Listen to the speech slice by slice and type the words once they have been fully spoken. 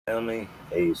family.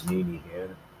 Hayes Needy here.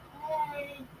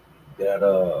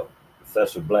 Got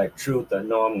Professor Black Truth. I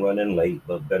know I'm running late,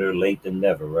 but better late than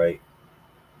never, right?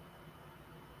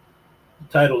 The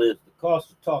title is The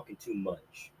Cost of Talking Too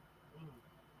Much.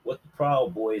 What the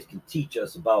Proud Boys can teach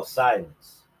us about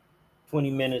silence. 20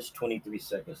 minutes, 23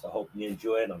 seconds. I hope you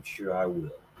enjoy it. I'm sure I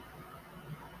will.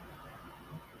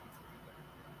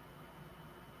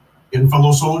 And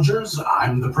fellow soldiers,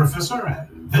 I'm the Professor,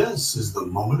 and this is the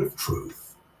Moment of Truth.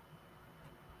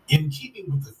 In keeping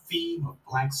with the theme of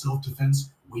Black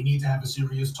self-defense, we need to have a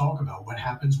serious talk about what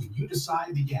happens when you decide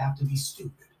that you have to be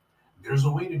stupid. There's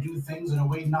a way to do things and a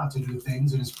way not to do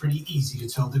things, and it's pretty easy to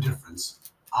tell the difference.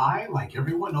 I, like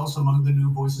everyone else among the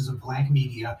new voices of Black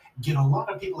media, get a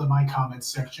lot of people in my comments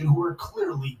section who are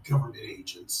clearly government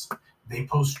agents. They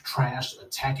post trash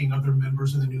attacking other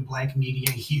members of the new Black media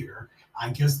here. I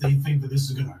guess they think that this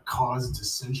is going to cause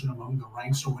dissension among the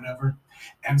ranks or whatever.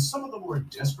 And some of the more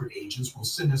desperate agents will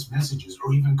send us messages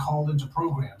or even call into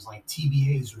programs like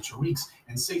TBAs or Tariq's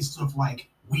and say stuff like,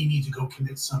 we need to go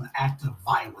commit some act of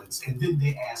violence. And then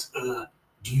they ask, do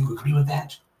you agree with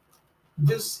that?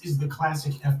 This is the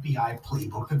classic FBI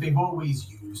playbook that they've always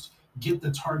used. Get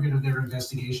the target of their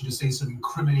investigation to say some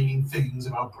incriminating things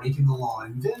about breaking the law,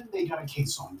 and then they got a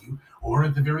case on you. Or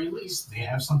at the very least, they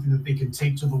have something that they can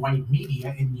take to the white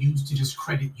media and use to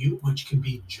discredit you, which can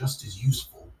be just as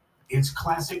useful. It's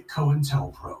classic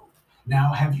COINTELPRO.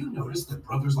 Now, have you noticed that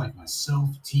brothers like myself,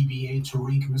 TBA,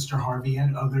 Tariq, Mr. Harvey,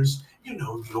 and others, the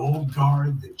old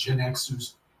guard, the Gen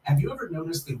Xers, have you ever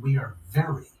noticed that we are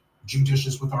very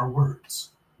judicious with our words,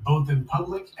 both in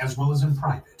public as well as in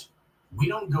private? We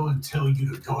don't go and tell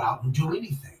you to go out and do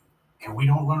anything. And we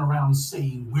don't run around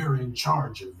saying we're in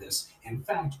charge of this. In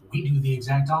fact, we do the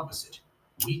exact opposite.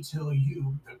 We tell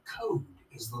you the code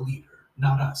is the leader,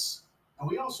 not us. And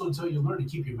we also tell you learn to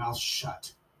keep your mouth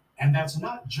shut. And that's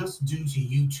not just due to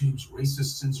YouTube's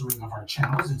racist censoring of our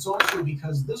channels. It's also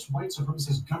because this white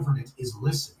supremacist government is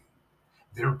listening.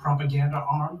 Their propaganda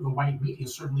arm, the white media,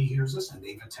 certainly hears us, and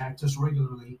they've attacked us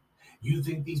regularly. You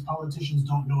think these politicians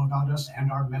don't know about us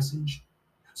and our message?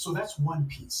 So that's one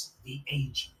piece, the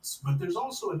agents. But there's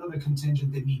also another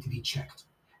contingent that need to be checked.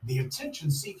 The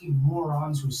attention-seeking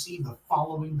morons who see the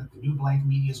following that the new Black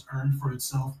media has earned for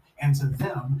itself, and to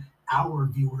them, our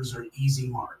viewers are easy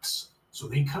marks. So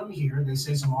they come here, they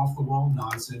say some off-the-wall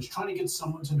nonsense, trying to get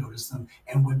someone to notice them.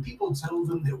 And when people tell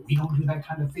them that we don't do that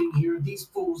kind of thing here, these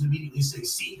fools immediately say,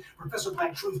 see, Professor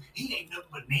Black Truth, he ain't nothing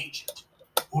but an agent.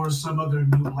 Or some other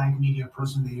new Black media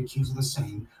person they accuse of the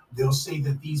same. They'll say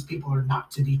that these people are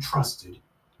not to be trusted.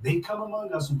 They come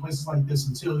among us in places like this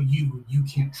and tell you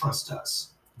can't trust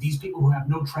us. These people who have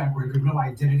no track record, no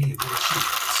identity, and no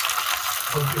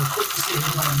achievements. But they're quick to say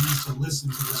everybody needs to listen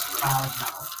to this loud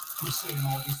mouth who's saying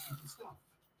all this stupid stuff.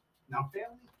 Now,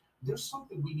 family, there's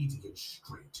something we need to get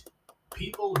straight.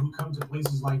 People who come to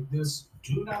places like this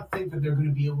do not think that they're going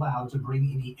to be allowed to bring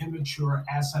any immature,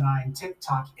 asinine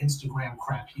TikTok, Instagram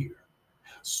crap here.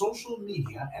 Social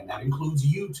media, and that includes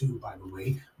YouTube, by the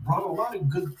way, brought a lot of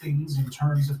good things in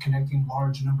terms of connecting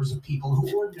large numbers of people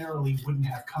who ordinarily wouldn't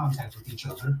have contact with each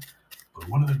other. But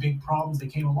one of the big problems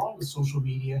that came along with social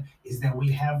media is that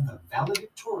we have the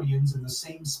valedictorians in the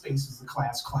same space as the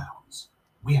class clowns.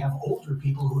 We have older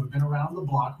people who have been around the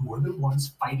block more than once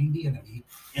fighting the enemy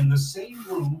in the same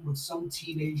room with some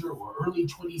teenager or early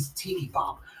 20s teeny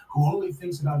bop who only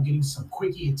thinks about getting some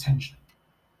quickie attention.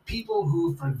 People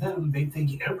who, for them, they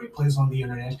think every place on the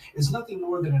internet is nothing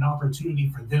more than an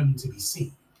opportunity for them to be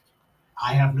seen.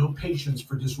 I have no patience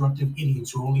for disruptive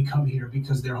idiots who only come here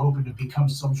because they're hoping to become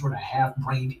some sort of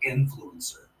half-brained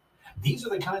influencer. These are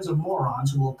the kinds of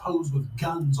morons who will pose with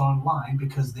guns online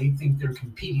because they think they're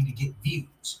competing to get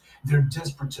views. They're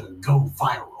desperate to go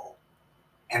viral.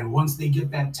 And once they get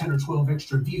that 10 or 12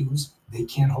 extra views, they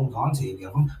can't hold on to any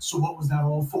of them. So what was that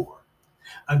all for?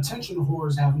 Attention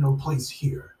whores have no place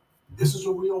here. This is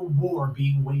a real war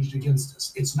being waged against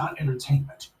us. It's not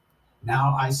entertainment.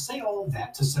 Now, I say all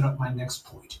that to set up my next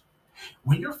point.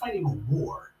 When you're fighting a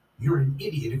war, you're an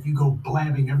idiot if you go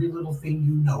blabbing every little thing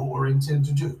you know or intend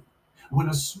to do. When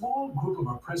a small group of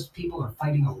oppressed people are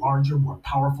fighting a larger, more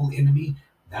powerful enemy,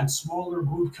 that smaller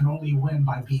group can only win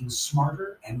by being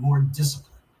smarter and more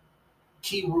disciplined.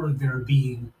 Keyword there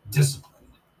being disciplined.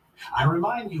 I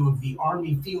remind you of the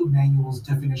Army Field Manual's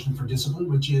definition for discipline,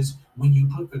 which is when you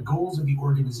put the goals of the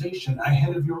organization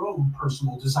ahead of your own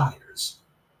personal desires.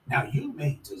 Now, you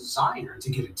may desire to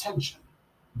get attention,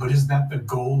 but is that the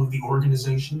goal of the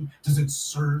organization? Does it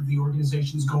serve the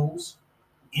organization's goals?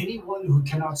 Anyone who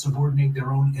cannot subordinate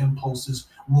their own impulses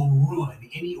will ruin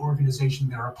any organization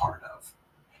they're a part of.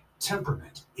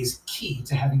 Temperament is key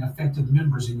to having effective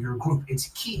members in your group. It's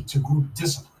key to group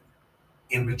discipline.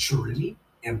 Immaturity,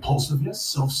 impulsiveness,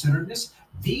 self-centeredness,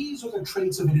 these are the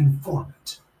traits of an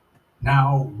informant.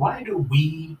 Now, why do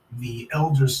we, the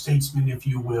elder statesmen, if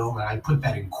you will, and I put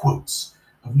that in quotes,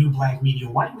 of New Black Media,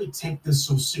 why do we take this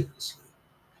so seriously?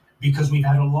 Because we've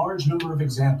had a large number of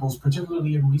examples,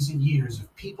 particularly in recent years,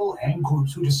 of people and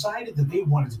groups who decided that they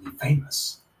wanted to be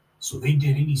famous. So they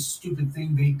did any stupid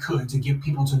thing they could to get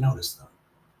people to notice them.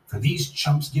 For these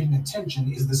chumps, getting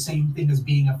attention is the same thing as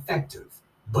being effective,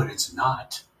 but it's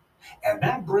not. And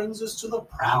that brings us to the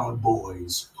Proud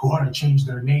Boys, who ought to change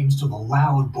their names to the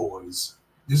Loud Boys.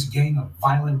 This gang of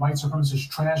violent white supremacist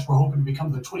trash were hoping to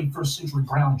become the 21st century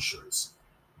brown shirts.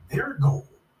 Their goal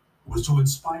was to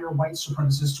inspire white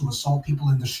supremacists to assault people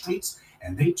in the streets,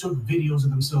 and they took videos of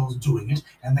themselves doing it,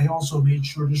 and they also made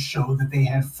sure to show that they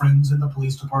had friends in the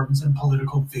police departments and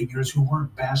political figures who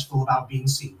weren't bashful about being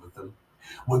seen with them.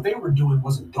 What they were doing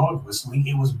wasn't dog whistling,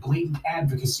 it was blatant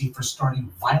advocacy for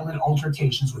starting violent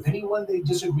altercations with anyone they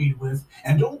disagreed with,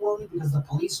 and don't worry because the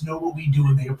police know what we do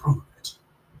and they approve of it.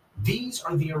 These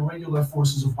are the irregular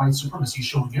forces of white supremacy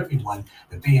showing everyone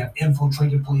that they have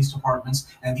infiltrated police departments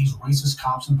and these racist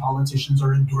cops and politicians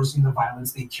are endorsing the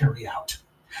violence they carry out.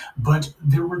 But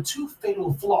there were two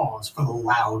fatal flaws for the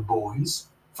Loud Boys.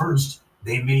 First,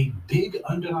 they made big,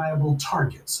 undeniable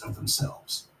targets of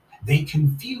themselves. They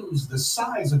confused the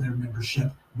size of their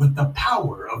membership with the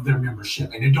power of their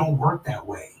membership, and it don't work that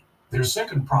way. Their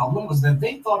second problem was that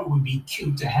they thought it would be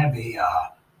cute to have a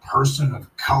person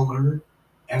of color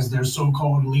as their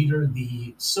so-called leader,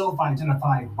 the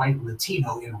self-identified white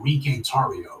Latino Enrique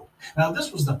Tarrio. Now,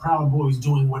 this was the Proud Boys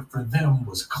doing what for them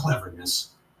was cleverness.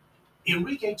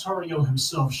 Enrique Tarrio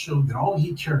himself showed that all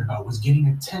he cared about was getting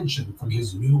attention from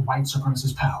his new white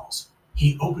supremacist pals.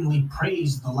 He openly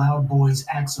praised the Loud Boys'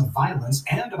 acts of violence,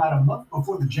 and about a month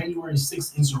before the January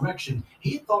 6th insurrection,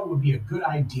 he thought it would be a good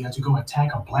idea to go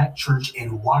attack a black church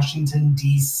in Washington,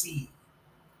 D.C.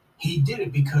 He did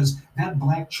it because that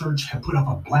black church had put up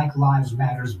a Black Lives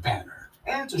Matters banner.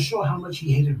 And to show how much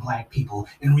he hated black people,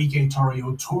 Enrique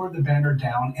Tarrio tore the banner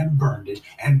down and burned it.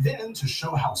 And then, to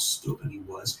show how stupid he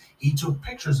was, he took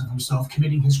pictures of himself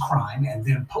committing his crime and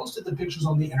then posted the pictures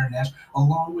on the internet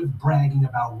along with bragging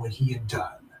about what he had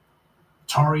done.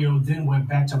 Tarrio then went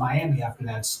back to Miami after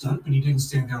that stunt, but he didn't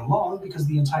stay there long because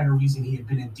the entire reason he had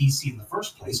been in D.C. in the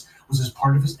first place was as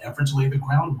part of his effort to lay the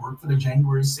groundwork for the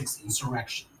January 6th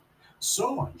insurrection.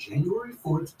 So on January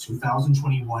 4th,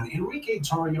 2021, Enrique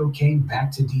Tarrio came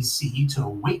back to D.C. to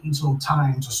wait until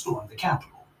time to storm the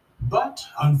Capitol. But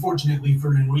unfortunately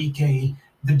for Enrique,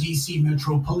 the D.C.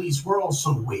 Metro Police were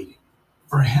also waiting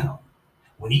for him.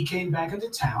 When he came back into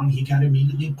town, he got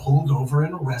immediately pulled over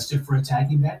and arrested for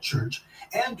attacking that church,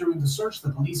 and during the search,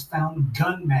 the police found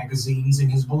gun magazines in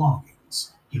his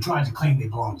belongings. He tried to claim they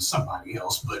belonged to somebody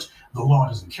else, but the law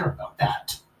doesn't care about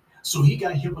that. So he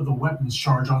got hit with a weapons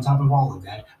charge on top of all of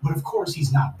that, but of course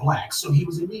he's not black, so he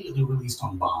was immediately released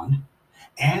on bond.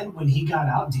 And when he got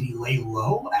out, did he lay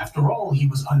low? After all, he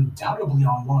was undoubtedly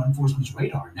on law enforcement's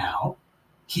radar now.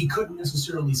 He couldn't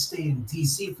necessarily stay in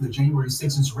D.C. for the January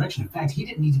 6th insurrection. In fact, he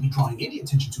didn't need to be drawing any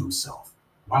attention to himself.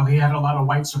 While he had a lot of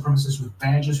white supremacists with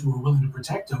badges who were willing to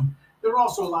protect him, there were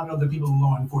also a lot of other people in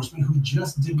law enforcement who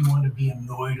just didn't want to be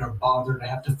annoyed or bothered to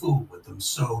have to fool with them.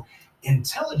 So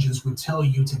intelligence would tell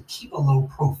you to keep a low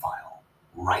profile,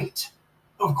 right?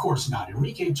 Of course not.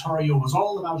 Enrique Tarrio was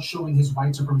all about showing his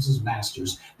white supremacist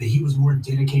masters that he was more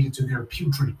dedicated to their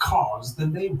putrid cause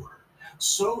than they were.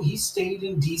 So he stayed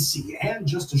in D.C., and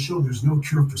just to show there's no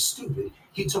cure for stupid,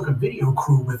 he took a video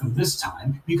crew with him this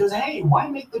time because, hey, why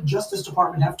make the Justice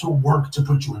Department have to work to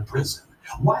put you in prison?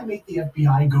 Why make the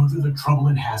FBI go through the trouble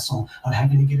and hassle of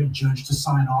having to get a judge to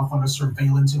sign off on a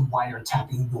surveillance and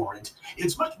wiretapping warrant?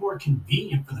 It's much more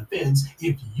convenient for the feds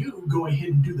if you go ahead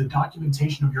and do the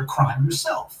documentation of your crime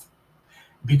yourself.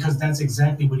 Because that's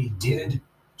exactly what he did.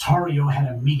 Tarrio had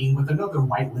a meeting with another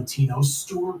white Latino,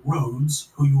 Stuart Rhodes,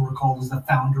 who you recall is the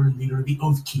founder and leader of the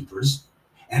Oath Keepers.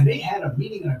 And they had a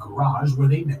meeting in a garage where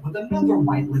they met with another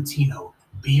white Latino,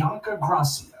 Bianca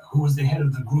Gracia, who was the head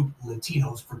of the group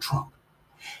Latinos for Trump.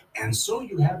 And so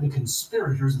you have the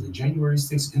conspirators of the January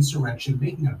 6th insurrection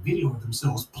making a video of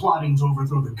themselves plotting to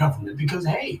overthrow the government because,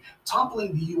 hey,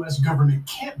 toppling the U.S. government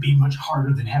can't be much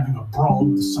harder than having a brawl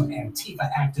with some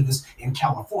Antifa activists in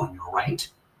California, right?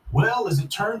 Well, as it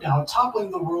turned out,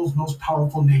 toppling the world's most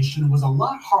powerful nation was a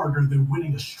lot harder than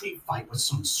winning a street fight with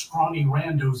some scrawny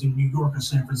randos in New York or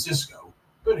San Francisco.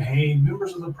 But hey,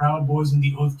 members of the Proud Boys and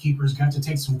the Oath Keepers got to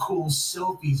take some cool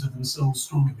selfies of themselves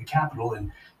storming the Capitol,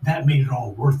 and that made it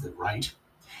all worth it, right?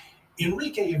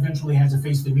 Enrique eventually had to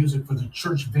face the music for the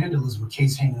church vandalism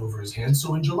case hanging over his head,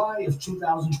 so in July of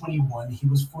 2021, he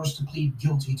was forced to plead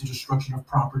guilty to destruction of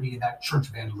property in that church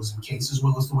vandalism case, as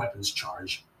well as the weapons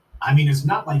charge. I mean, it's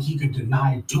not like he could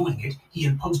deny doing it. He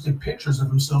had posted pictures of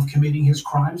himself committing his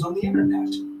crimes on the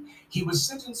internet. He was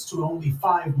sentenced to only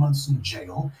 5 months in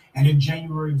jail, and in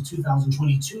January of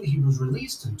 2022, he was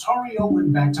released and Tarrio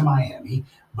went back to Miami,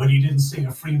 but he didn't stay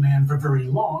a free man for very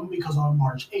long because on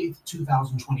March 8th,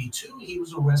 2022, he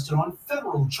was arrested on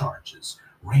federal charges,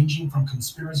 ranging from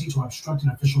conspiracy to obstruct an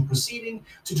official proceeding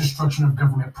to destruction of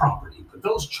government property. But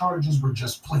those charges were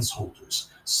just placeholders,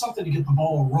 something to get the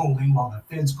ball rolling while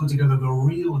the feds put together the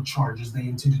real charges they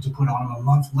intended to put on him a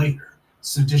month later,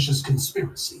 seditious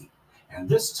conspiracy. And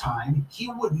this time, he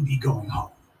wouldn't be going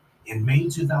home. In May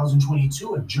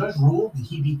 2022, a judge ruled that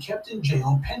he be kept in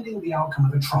jail pending the outcome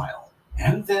of the trial.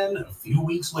 And then, a few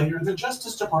weeks later, the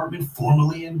Justice Department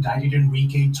formally indicted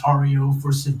Enrique Tarrio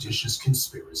for seditious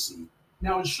conspiracy.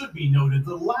 Now, it should be noted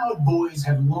the Loud Boys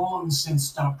had long since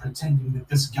stopped pretending that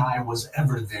this guy was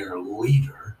ever their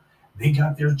leader. They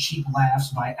got their cheap laughs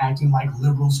by acting like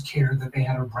liberals cared that they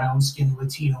had a brown-skinned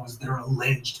Latino as their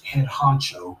alleged head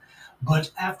honcho.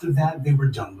 But after that, they were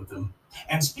done with him.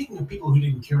 And speaking of people who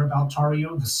didn't care about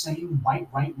Tarrio, the same white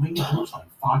right-wing groups like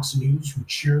Fox News who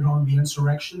cheered on the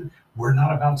insurrection were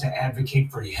not about to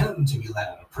advocate for him to be let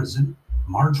out of prison.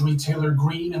 Marjorie Taylor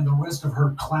Greene and the rest of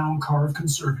her clown-carved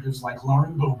conservatives like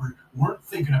Lauren Boebert weren't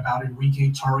thinking about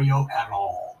Enrique Tarrio at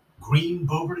all. Greene,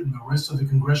 Boebert, and the rest of the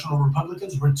congressional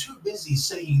Republicans were too busy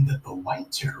saying that the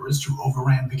white terrorists who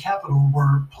overran the Capitol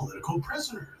were political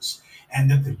prisoners, and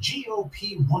that the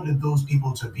GOP wanted those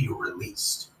people to be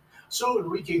released. So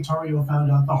Enrique Tarrio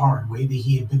found out the hard way that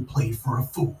he had been played for a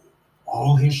fool.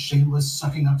 All his shameless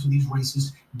sucking up to these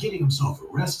racists, getting himself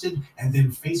arrested, and then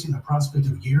facing the prospect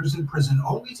of years in prison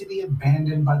only to be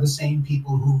abandoned by the same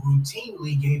people who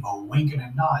routinely gave a wink and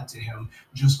a nod to him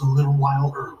just a little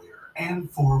while earlier.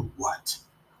 And for what?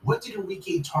 What did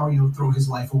Enrique Tarrio throw his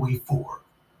life away for?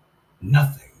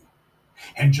 Nothing.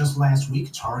 And just last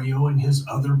week, Tarrio and his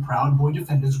other Proud Boy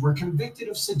defendants were convicted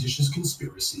of seditious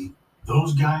conspiracy.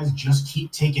 Those guys just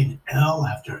keep taking L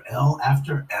after L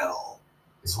after L.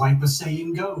 It's like the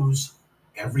saying goes,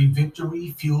 every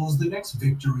victory fuels the next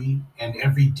victory, and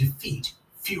every defeat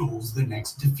fuels the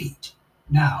next defeat.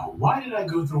 Now, why did I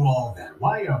go through all that?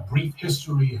 Why a brief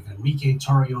history of Enrique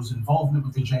Tarrio's involvement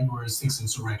with the January 6th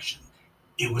insurrection?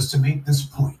 It was to make this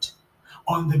point.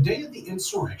 On the day of the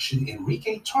insurrection,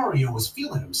 Enrique Tarrio was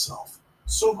feeling himself.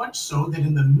 So much so that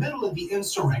in the middle of the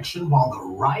insurrection, while the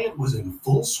riot was in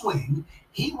full swing,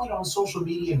 he went on social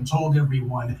media and told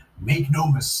everyone, "Make no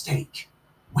mistake,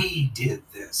 we did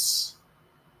this."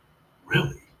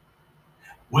 Really?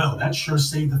 Well, that sure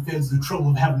saved the feds the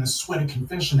trouble of having to sweat a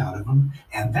confession out of him,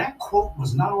 and that quote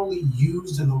was not only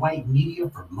used in the white media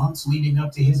for months leading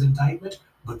up to his indictment,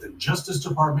 but the Justice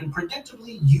Department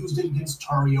predictably used it against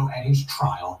Tarrio at his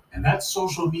trial, and that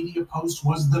social media post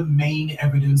was the main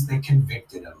evidence that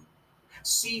convicted him.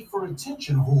 See, for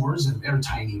attention whores in their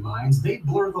tiny minds, they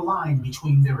blur the line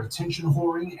between their attention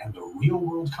whoring and the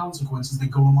real-world consequences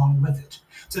that go along with it.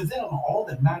 To them, all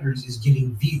that matters is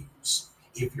getting views.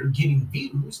 If you're getting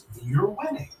views, then you're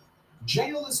winning.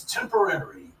 Jail is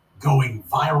temporary. Going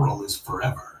viral is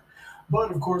forever.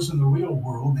 But of course, in the real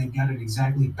world, they've got it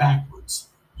exactly backwards.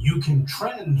 You can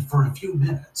trend for a few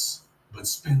minutes, but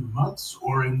spend months,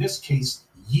 or in this case,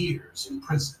 years in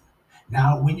prison.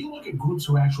 Now, when you look at groups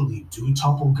who actually do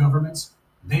topple governments,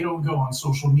 they don't go on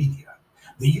social media.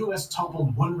 The U.S.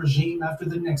 toppled one regime after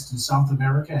the next in South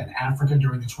America and Africa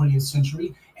during the 20th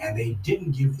century, and they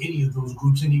didn't give any of those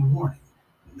groups any warning.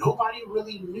 Nobody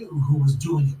really knew who was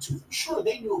doing it to them. Sure,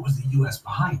 they knew it was the U.S.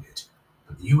 behind it,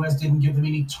 but the U.S. didn't give them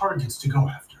any targets to go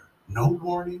after. No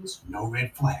warnings, no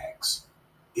red flags.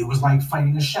 It was like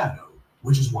fighting a shadow,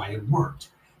 which is why it worked.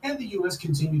 And the U.S.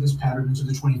 continued this pattern into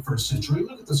the 21st century.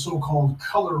 Look at the so-called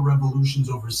color revolutions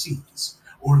overseas,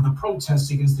 or the protests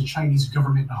against the Chinese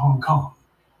government in Hong Kong.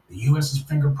 The U.S.'s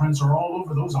fingerprints are all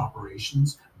over those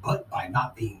operations, but by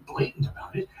not being blatant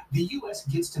about it, the U.S.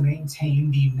 gets to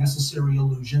maintain the necessary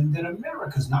illusion that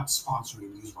America's not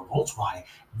sponsoring these revolts. Why,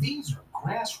 these are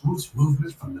grassroots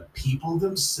movements from the people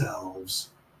themselves.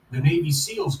 The Navy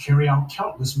SEALs carry out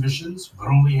countless missions, but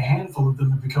only a handful of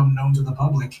them have become known to the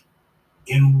public.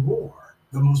 In war,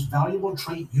 the most valuable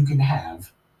trait you can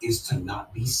have is to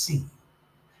not be seen.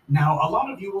 Now, a lot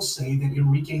of you will say that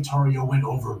Enrique Tarrio went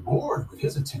overboard with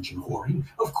his attention whoring.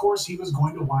 Of course, he was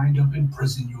going to wind up in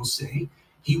prison, you'll say.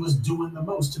 He was doing the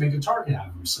most to make a target out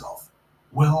of himself.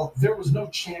 Well, there was no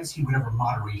chance he would ever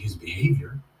moderate his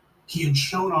behavior. He had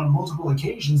shown on multiple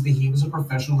occasions that he was a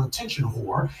professional attention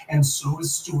whore, and so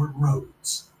is Stuart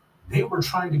Rhodes. They were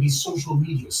trying to be social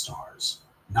media stars,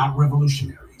 not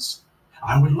revolutionaries.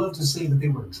 I would love to say that they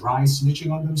were dry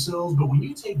snitching on themselves, but when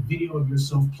you take video of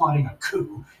yourself plotting a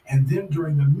coup, and then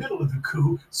during the middle of the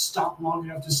coup, stop long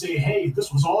enough to say, hey,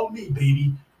 this was all me,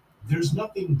 baby, there's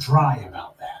nothing dry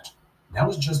about that. That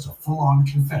was just a full-on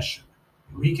confession.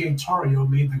 Enrique Tarrio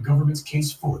made the government's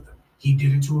case for them. He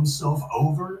did it to himself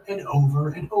over and over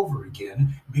and over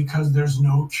again because there's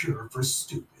no cure for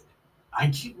stupid.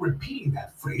 I keep repeating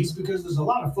that phrase because there's a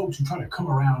lot of folks who try to come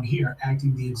around here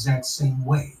acting the exact same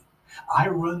way. I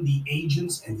run the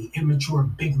agents and the immature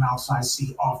big mouths I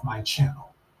see off my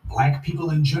channel. Black people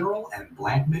in general and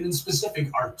black men in specific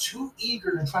are too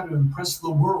eager to try to impress the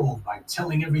world by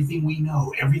telling everything we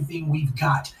know, everything we've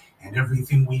got, and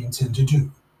everything we intend to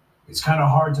do. It's kind of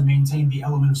hard to maintain the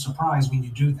element of surprise when you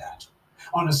do that.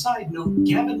 On a side note,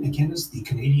 Gavin McInnes, the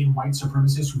Canadian white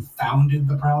supremacist who founded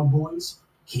the Proud Boys,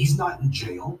 he's not in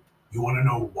jail. You want to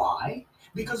know why?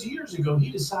 Because years ago, he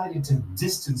decided to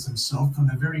distance himself from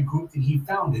the very group that he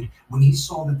founded when he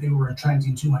saw that they were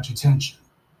attracting too much attention.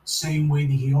 Same way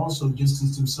that he also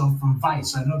distanced himself from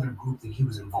Vice, another group that he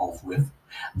was involved with.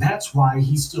 That's why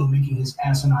he's still making his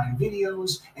asinine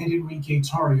videos, and Enrique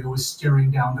Tarrio is staring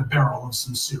down the barrel of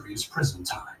some serious prison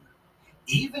time.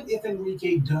 Even if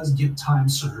Enrique does get time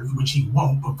served, which he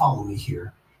won't, but follow me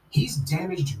here, he's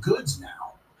damaged goods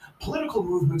now. Political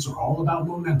movements are all about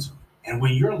momentum. And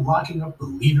when you're locking up the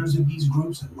leaders of these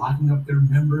groups and locking up their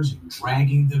members and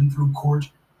dragging them through court,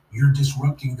 you're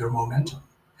disrupting their momentum.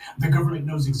 The government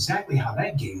knows exactly how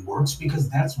that game works because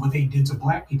that's what they did to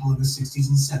black people in the 60s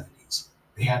and 70s.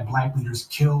 They had black leaders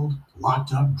killed,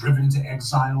 locked up, driven into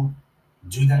exile.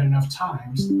 Do that enough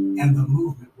times, and the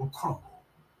movement will crumble.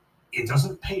 It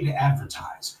doesn't pay to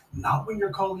advertise, not when you're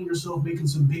calling yourself making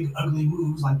some big ugly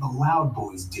moves like the Loud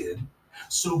Boys did.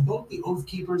 So both the Oath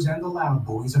Keepers and the Loud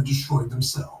Boys have destroyed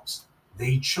themselves.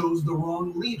 They chose the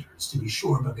wrong leaders, to be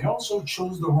sure, but they also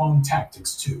chose the wrong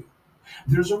tactics, too.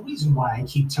 There's a reason why I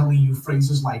keep telling you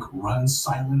phrases like run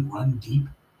silent, run deep.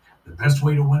 The best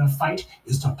way to win a fight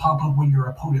is to pop up when your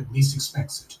opponent least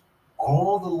expects it.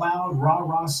 All the loud,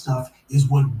 rah-rah stuff is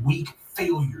what weak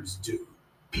failures do.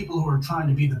 People who are trying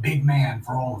to be the big man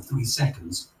for all of 3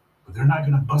 seconds, but they're not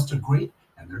going to bust a grape,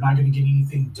 and they're not going to get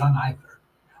anything done either.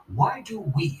 Why do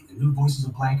we, the new voices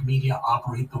of black media,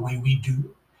 operate the way we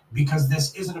do? Because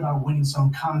this isn't about winning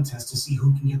some contest to see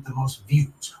who can get the most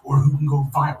views, or who can go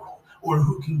viral, or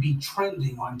who can be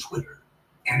trending on Twitter.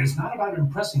 And it's not about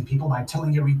impressing people by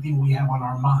telling everything we have on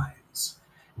our minds.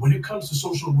 When it comes to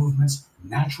social movements,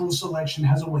 natural selection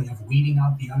has a way of weeding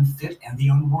out the unfit and the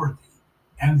unworthy.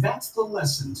 And that's the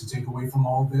lesson to take away from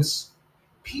all this.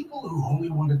 People who only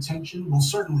want attention will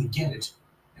certainly get it,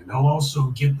 and they'll also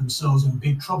get themselves in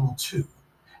big trouble too.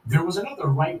 There was another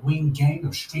right-wing gang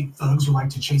of street thugs who like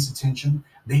to chase attention.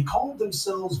 They called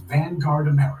themselves Vanguard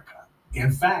America.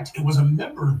 In fact, it was a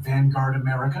member of Vanguard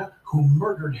America who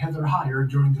murdered Heather Heyer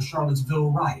during the Charlottesville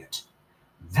riot.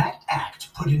 That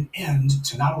act put an end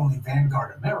to not only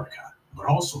Vanguard America, but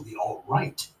also the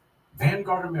alt-right.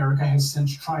 Vanguard America has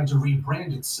since tried to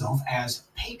rebrand itself as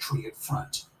Patriot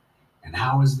Front. And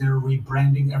how has their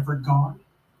rebranding effort gone?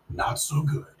 Not so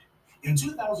good. In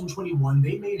 2021,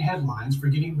 they made headlines for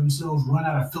getting themselves run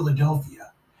out of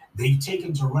Philadelphia. They've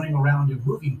taken to running around in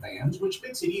moving vans, which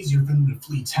makes it easier for them to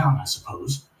flee town, I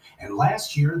suppose. And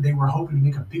last year, they were hoping to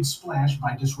make a big splash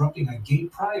by disrupting a gay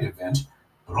pride event,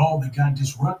 but all that got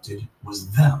disrupted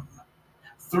was them.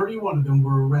 31 of them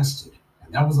were arrested,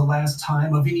 and that was the last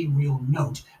time of any real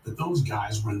note that those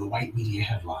guys were in the white media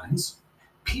headlines.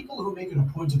 People who make it a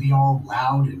point to be all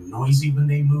loud and noisy when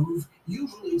they move,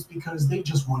 usually it's because they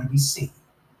just want to be seen.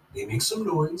 They make some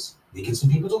noise, they get some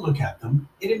people to look at them,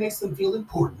 and it makes them feel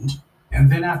important. And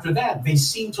then after that, they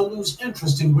seem to lose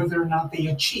interest in whether or not they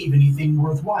achieve anything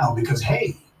worthwhile because,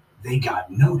 hey, they got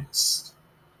noticed.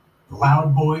 The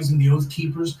Loud Boys and the Oath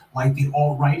Keepers, like the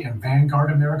alt-right and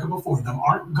Vanguard America before them,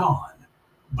 aren't gone.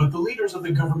 But the leaders of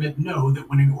the government know that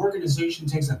when an organization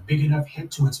takes a big enough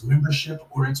hit to its membership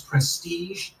or its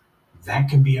prestige, that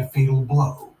can be a fatal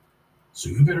blow. So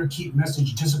you better keep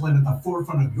message discipline at the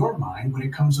forefront of your mind when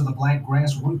it comes to the black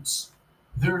grassroots.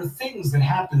 There are things that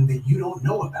happen that you don't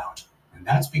know about, and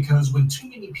that's because when too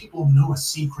many people know a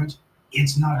secret,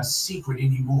 it's not a secret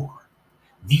anymore.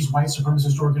 These white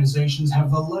supremacist organizations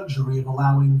have the luxury of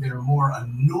allowing their more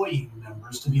annoying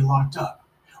members to be locked up.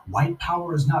 White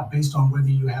power is not based on whether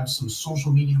you have some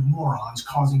social media morons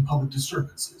causing public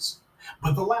disturbances.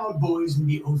 But the Loud Boys and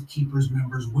the Oath Keepers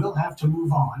members will have to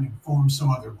move on and form some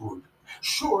other group.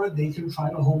 Sure, they can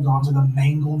try to hold on to the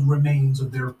mangled remains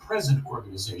of their present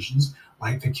organizations,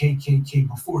 like the KKK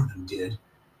before them did,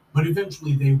 but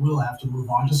eventually they will have to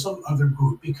move on to some other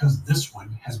group because this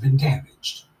one has been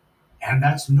damaged. And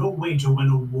that's no way to win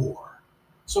a war.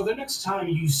 So the next time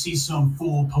you see some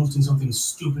fool posting something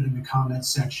stupid in the comments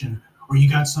section, or you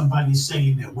got somebody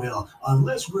saying that, well,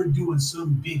 unless we're doing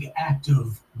some big act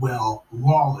of, well,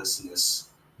 lawlessness,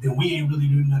 then we ain't really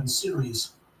doing nothing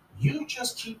serious, you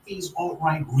just keep these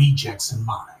alt-right rejects in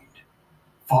mind,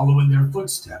 follow in their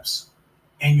footsteps,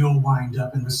 and you'll wind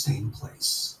up in the same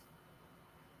place.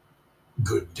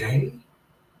 Good day,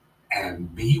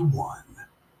 and be one.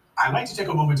 I'd like to take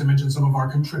a moment to mention some of our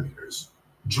contributors: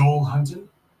 Joel Hunton,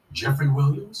 Jeffrey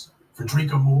Williams,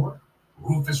 Frederica Moore,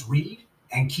 Rufus Reed,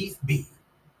 and Keith B.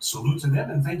 Salute to them,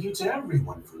 and thank you to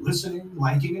everyone for listening,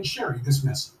 liking, and sharing this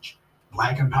message.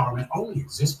 Black empowerment only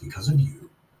exists because of you.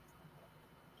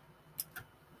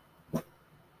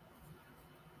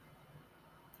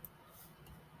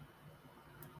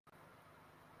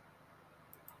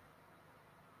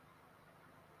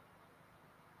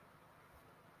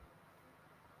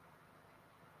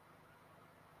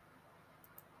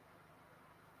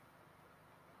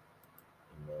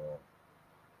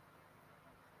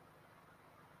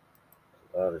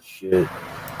 A lot of shit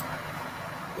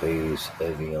weighs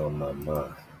heavy on my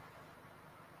mind.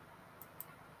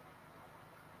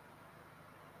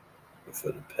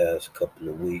 For the past couple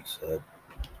of weeks,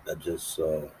 I just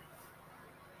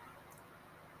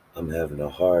I'm having a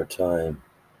hard time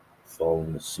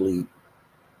falling asleep.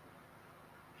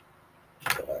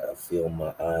 I feel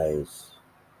my eyes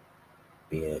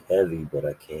being heavy, but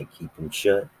I can't keep them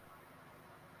shut.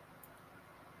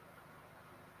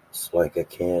 It's like I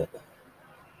can't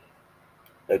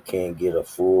get a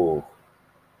full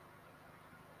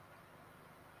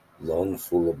lung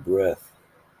full of breath.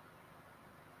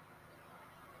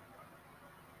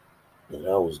 And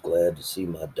I was glad to see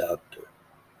my doctor.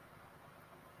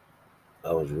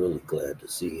 I was really glad to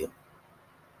see him.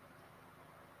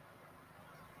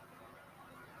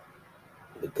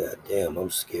 But goddamn, I'm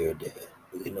scared that,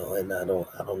 and I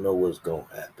don't know what's gonna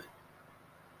happen.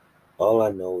 All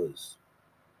I know is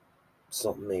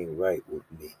something ain't right with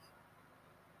me.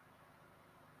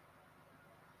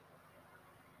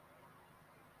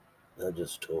 I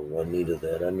just told Juanita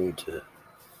that I need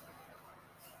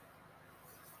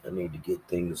to get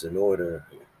things in order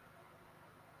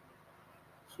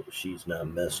so she's not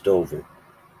messed over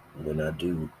when I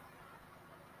do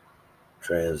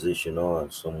transition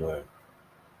on somewhere.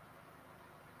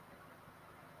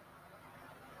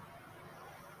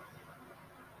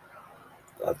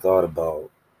 I thought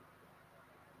about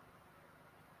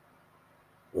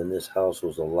when this house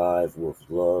was alive with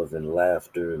love and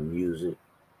laughter and music,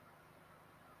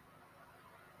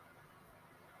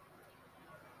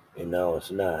 and now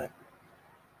it's not.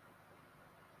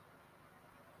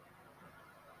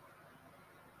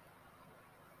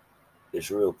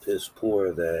 It's real piss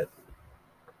poor that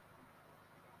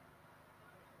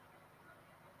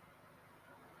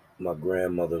my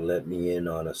grandmother let me in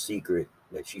on a secret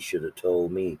that she should have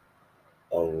told me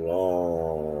a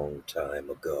long time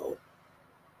ago.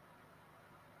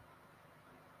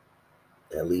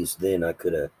 At least then I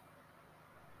could have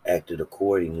acted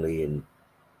accordingly and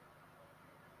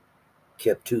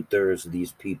kept 2/3 of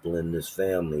these people in this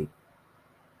family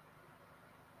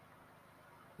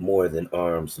more than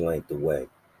arm's length away.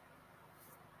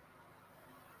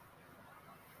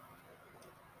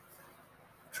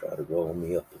 Try to roll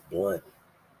me up a blunt.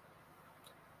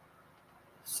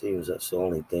 Seems that's the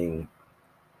only thing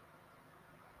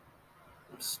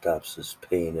that stops this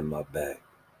pain in my back.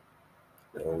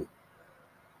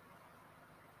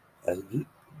 I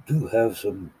do have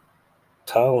some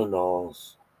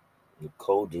Tylenols and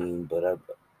codeine, but I'm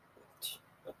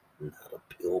not a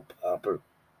pill popper.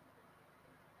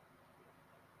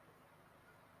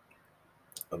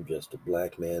 I'm just a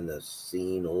black man that's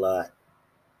seen a lot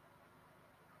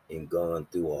and gone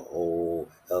through a whole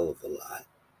hell of a lot.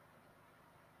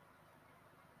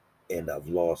 And I've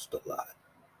lost a lot.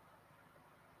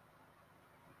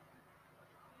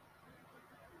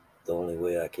 The only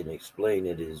way I can explain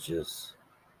it is just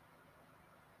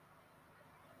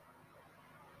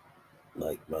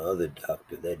like my other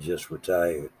doctor that just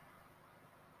retired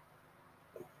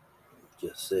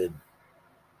just said,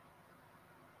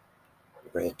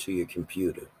 ran to your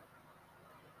computer.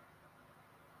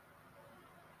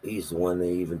 He's the one that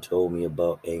even told me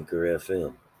about Anchor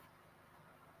FM.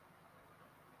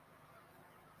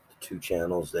 The 2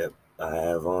 channels that I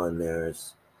have on there,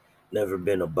 it's never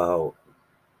been about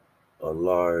a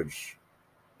large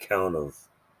count of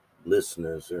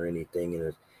listeners or anything,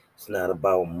 and it's It's not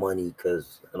about money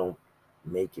because I don't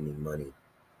make any money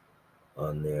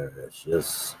on there.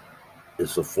 It's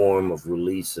a form of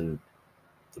releasing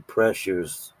the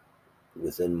pressures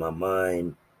within my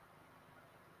mind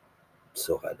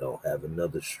so I don't have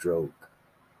another stroke.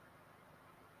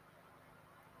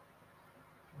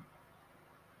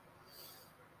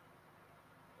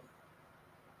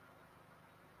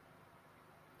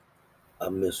 I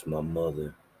miss my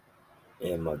mother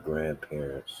and my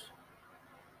grandparents.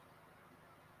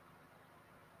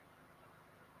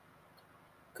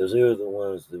 Because they're the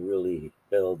ones that really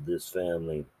held this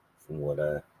family, from what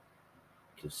I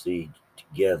can see,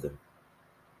 together.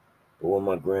 But what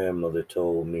my grandmother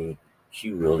told me, she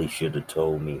really should have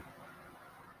told me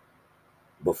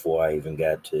before I even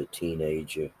got to a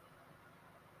teenager.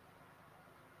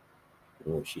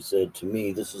 And what she said to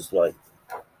me, this is like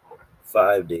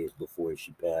 5 days before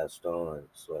she passed on.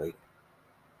 It's like,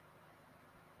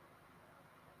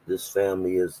 this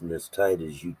family isn't as tight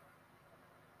as you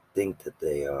think that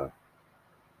they are.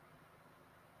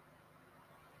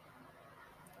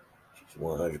 She's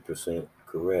 100%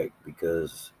 correct,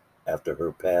 because after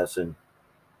her passing,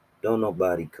 don't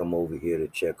nobody come over here to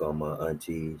check on my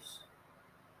aunties.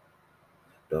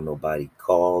 Don't nobody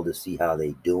call to see how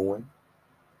they doing.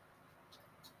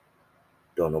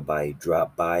 Don't nobody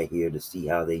drop by here to see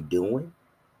how they doing.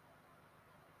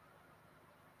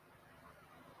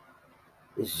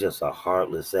 It's just a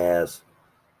heartless ass,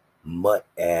 mutt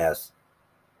ass,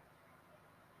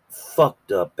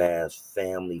 fucked up ass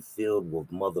family filled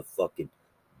with motherfucking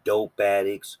dope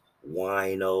addicts,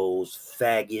 winos,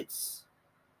 faggots,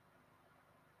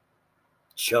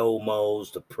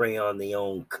 chomos to prey on their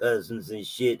own cousins and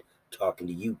shit. Talking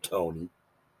to you, Tony.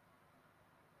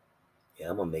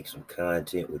 Yeah, I'm gonna make some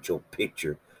content with your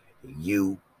picture.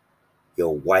 You,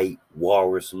 your white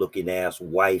walrus looking ass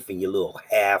wife, and your little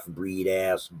half breed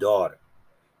ass daughter.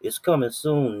 It's coming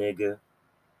soon, nigga.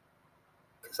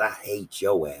 Cause I hate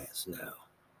your ass now.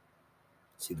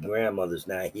 See, the grandmother's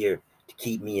not here to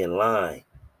keep me in line.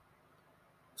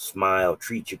 Smile,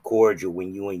 treat you cordial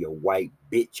when you and your white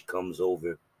bitch comes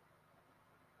over.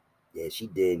 Yeah, she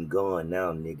dead and gone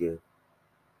now, nigga.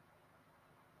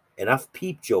 And I've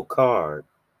peeped your card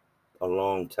a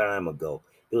long time ago.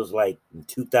 It was like in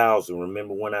 2000.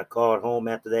 Remember when I called home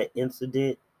after that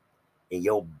incident? And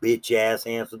your bitch ass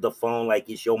answered the phone like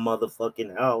it's your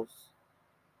motherfucking house.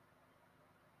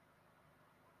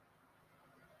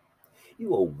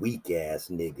 You a weak ass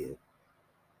nigga.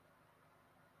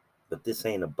 But this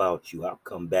ain't about you. I'll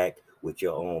come back with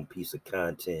your own piece of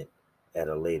content at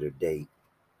a later date.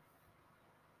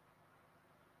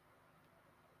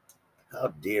 How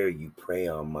dare you prey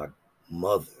on my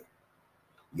mother,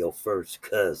 your first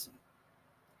cousin,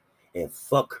 and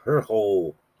fuck her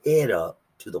whole head up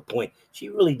to the point she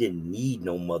really didn't need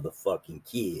no motherfucking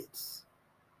kids.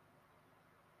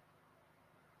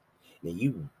 And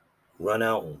you run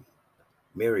out and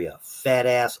marry a fat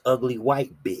ass, ugly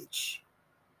white bitch.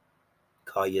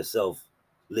 Call yourself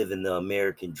living the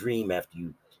American dream after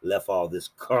you left all this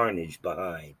carnage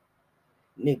behind.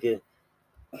 Nigga,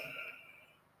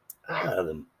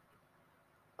 I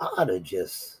oughta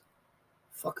just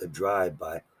fuck a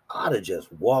drive-by. I oughta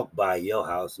just walk by your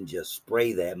house and just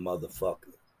spray that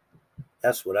motherfucker.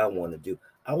 That's what I want to do.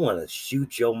 I want to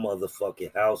shoot your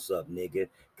motherfucking house up, nigga,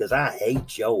 because I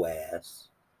hate your ass.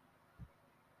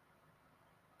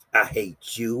 I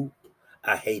hate you.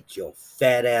 I hate your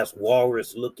fat ass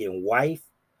walrus looking wife.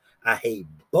 I hate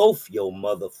both your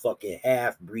motherfucking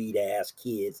half breed ass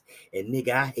kids. And nigga,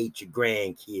 I hate your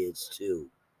grandkids too.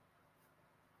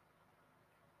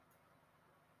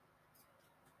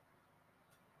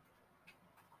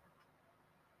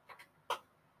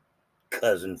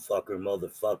 Cousin fucker,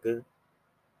 motherfucker.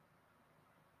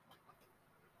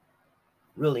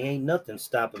 Really ain't nothing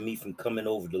stopping me from coming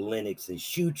over to Lennox and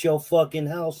shoot your fucking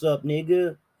house up,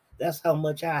 nigga. That's how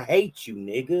much I hate you,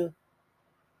 nigga.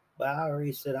 But I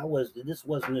already said this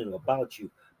wasn't even about you.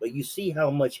 But you see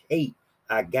how much hate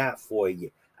I got for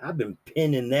you. I've been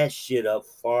pinning that shit up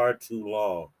far too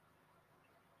long.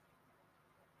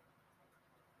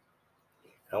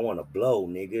 I want to blow,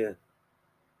 nigga.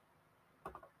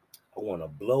 I want to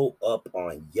blow up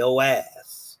on your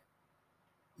ass.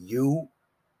 You,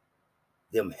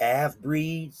 them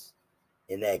half-breeds,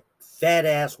 and that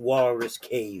fat-ass walrus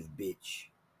cave bitch.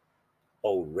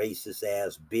 Oh,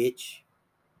 racist-ass bitch.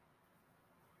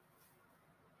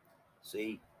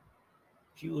 See?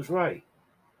 She was right.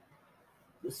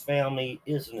 This family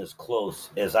isn't as close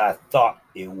as I thought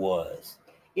it was.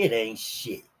 It ain't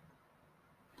shit.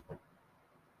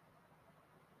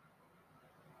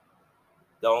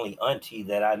 The only auntie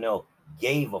that I know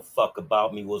gave a fuck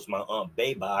about me was my Aunt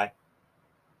Baby.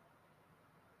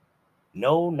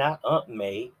 No, not Aunt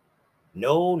May.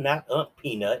 No, not Aunt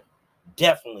Peanut.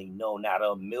 Definitely no, not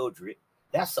Aunt Mildred.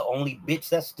 That's the only bitch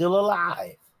that's still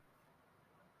alive.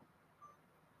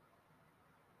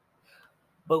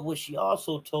 But what she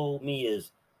also told me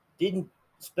is didn't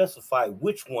specify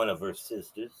which one of her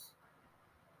sisters,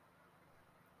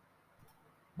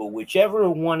 but whichever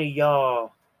one of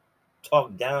y'all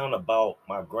talked down about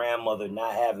my grandmother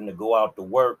not having to go out to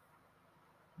work,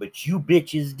 but you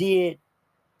bitches did,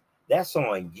 that's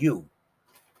on you.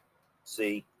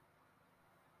 See?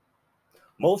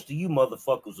 Most of you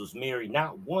motherfuckers was married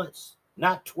not once,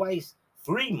 not twice,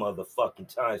 3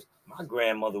 motherfucking times. My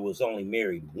grandmother was only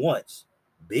married once.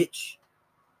 Bitch.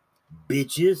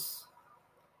 Bitches.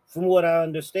 From what I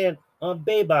understand, Aunt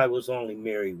Baby was only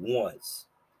married once.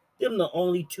 Them the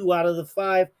only 2 out of the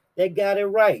 5 that got it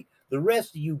right. The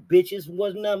rest of you bitches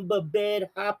was nothing but bed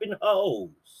hopping hoes.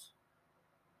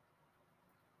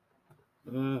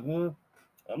 I'm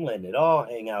letting it all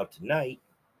hang out tonight.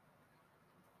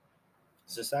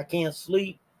 Since I can't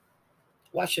sleep,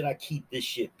 why should I keep this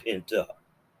shit pent up?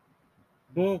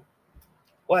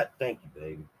 What? Thank you,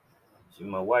 baby. See,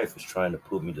 my wife is trying to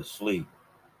put me to sleep.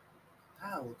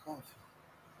 How with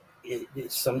coffee?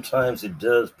 Sometimes it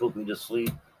does put me to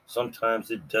sleep.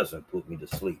 Sometimes it doesn't put me to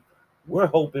sleep. We're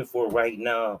hoping for right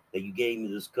now that you gave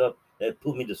me this cup that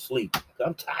put me to sleep.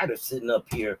 I'm tired of sitting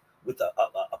up here with a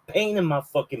pain in my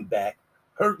fucking back,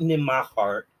 hurting in my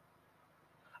heart.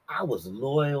 I was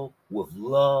loyal with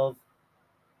love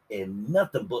and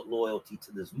nothing but loyalty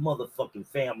to this motherfucking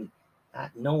family,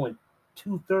 not knowing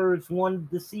 2/3 wanted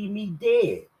to see me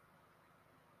dead.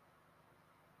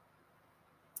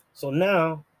 So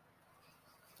now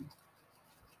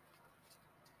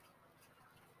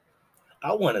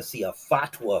I want to see a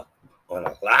fatwa on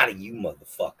a lot of you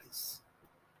motherfuckers.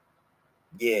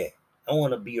 Yeah, I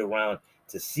want to be around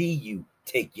to see you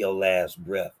take your last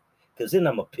breath, because then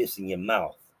I'm going to piss in your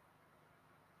mouth.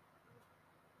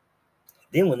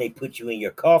 Then when they put you in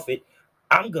your coffin,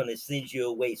 I'm going to send you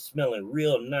away smelling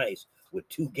real nice with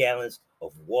 2 gallons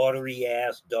of watery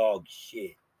ass dog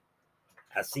shit.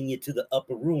 I send you to the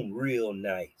upper room real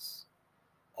nice.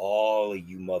 All of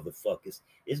you motherfuckers.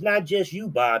 It's not just you,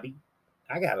 Bobby.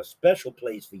 I got a special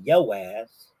place for your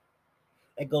ass.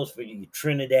 That goes for you,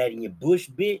 Trinidad and your Bush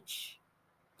bitch.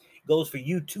 Goes for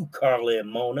you too, Carla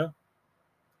and Mona.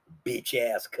 Bitch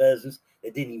ass cousins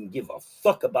that didn't even give a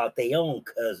fuck about their own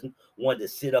cousin. Wanted to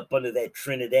sit up under that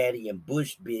Trinidadian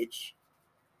Bush bitch.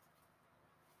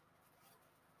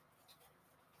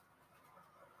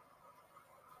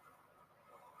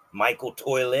 Michael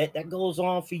Toilet, that goes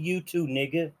on for you too,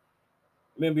 nigga.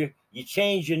 Remember, you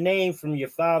changed your name from your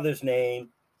father's name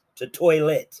to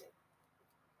Toilet.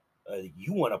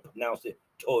 You want to pronounce it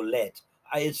Toilet.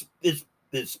 It's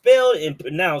spelled and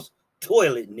pronounced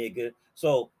toilet, nigga.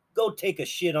 So go take a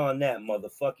shit on that,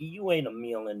 motherfucker. You ain't a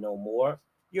mealin' no more.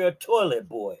 You're a toilet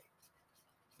boy,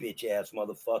 bitch ass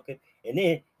motherfucker. And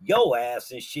then your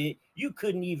ass and shit, you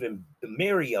couldn't even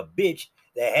marry a bitch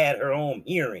that had her own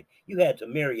hearing. You had to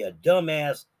marry a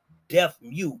dumbass deaf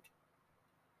mute.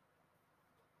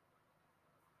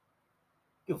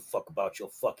 Give a fuck about your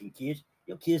fucking kids.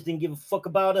 Your kids didn't give a fuck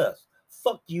about us.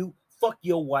 Fuck you. Fuck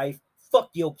your wife. Fuck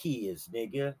your kids,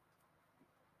 nigga.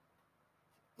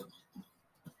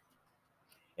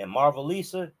 And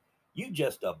Marvelisa, you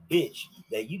just a bitch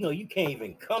that you can't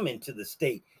even come into the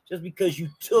state just because you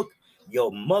took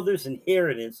your mother's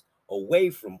inheritance away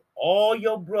from all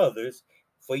your brothers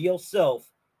for yourself.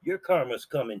 Your karma's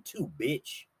coming too,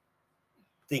 bitch.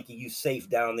 Thinking you safe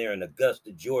down there in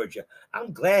Augusta, Georgia.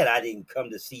 I'm glad I didn't come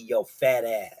to see your fat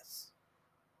ass.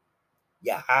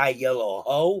 You high yellow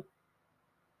hoe.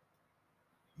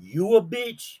 You a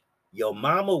bitch. Your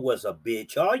mama was a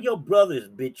bitch. All your brothers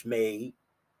bitch made.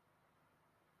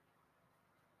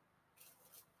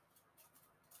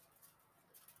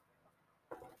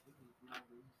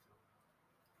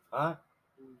 Huh?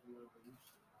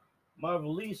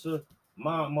 Marvelisa,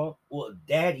 mama, well,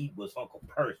 daddy was Uncle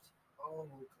Percy. Oh,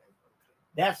 okay.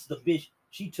 That's the bitch.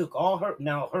 She took all her.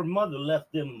 Now her mother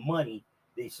left them money.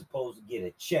 They supposed to get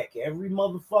a check every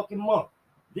motherfucking month.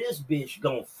 This bitch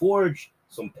gonna forge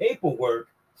some paperwork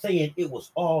saying it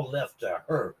was all left to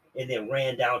her, and then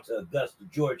ran down to Augusta,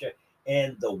 Georgia.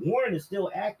 And the warrant is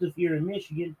still active here in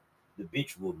Michigan. The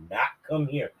bitch will not come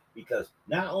here because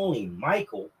not only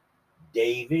Michael,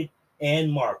 David,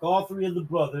 and Mark, all 3 of the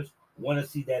brothers, want to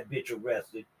see that bitch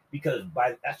arrested because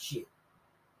by that shit,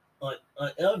 Aunt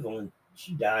Evelyn,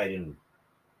 she died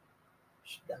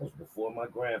that was before my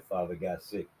grandfather got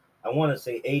sick. I want to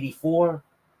say 84.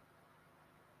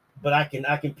 but I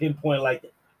can pinpoint like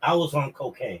that. I was on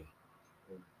cocaine.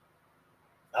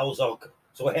 I was on,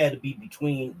 so it had to be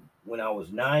between when I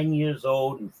was 9 years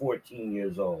old and 14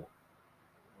 years old.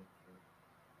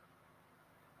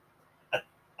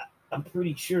 I'm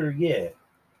pretty sure, yeah.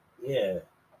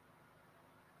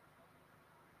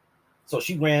 So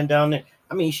she ran down there.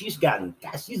 I mean, she's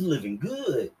living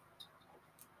good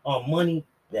on money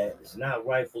that is not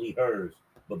rightfully hers.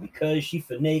 But because she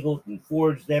finagled and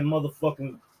forged that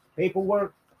motherfucking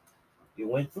paperwork, it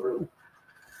went through.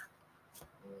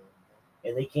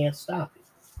 And they can't stop it.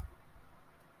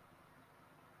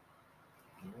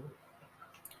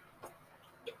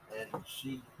 And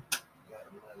she got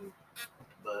money,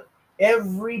 but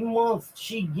every month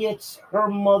she gets her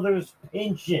mother's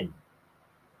pension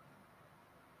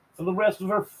for the rest of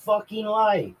her fucking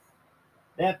life.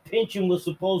 That pension was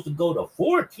supposed to go to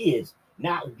 4 kids,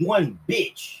 not one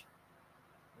bitch.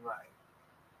 right.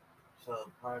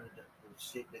 So part of the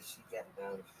shit that she got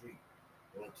down the street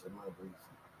went to my reason.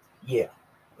 Yeah.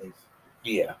 Basically.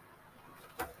 Yeah.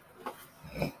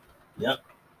 Yep.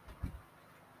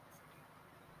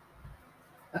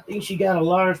 I think she got a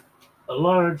large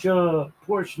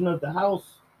portion of the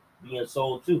house being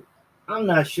sold too. I'm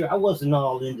not sure. I wasn't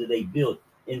all into they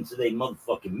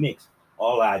motherfucking mix.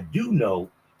 All I do know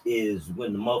is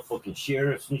when the motherfucking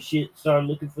sheriffs and shit started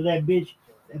looking for that bitch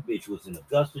was in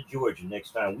Augusta, Georgia.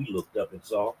 Next time we looked up and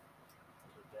saw.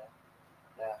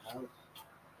 That house,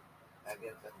 I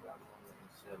guess that's about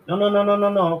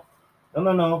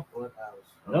No. What house?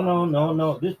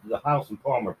 No. This is a house in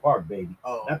Palmer Park, baby.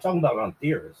 Oh. Not talking about on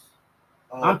Theoris.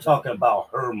 Oh, I'm talking about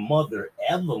her mother,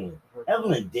 Evelyn.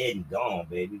 Evelyn dead and gone,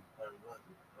 baby.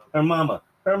 Her mama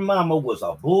was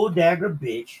a bulldagger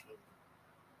bitch.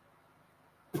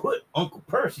 Put Uncle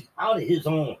Percy out of his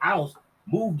own house,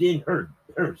 moved in her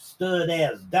stud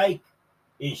ass dyke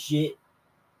and shit,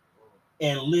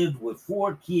 and lived with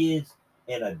 4 kids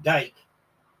and a dyke.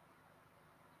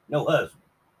 No husband.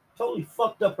 Totally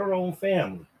fucked up her own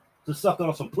family to suck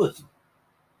on some pussy.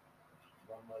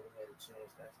 My mother had a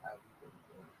chance, that's how we would have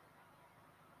done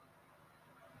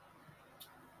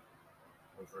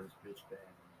it. Her first bitch bag.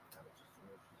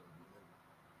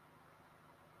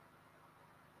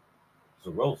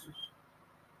 Cirrhosis.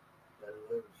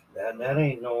 That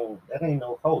ain't no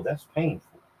hoe. That's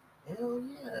painful. Hell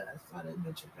yeah, I saw that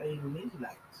bitch paid many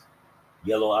nights.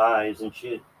 Yellow eyes and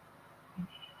shit.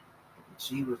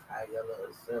 She was high yellow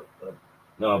herself, but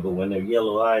no, but when they're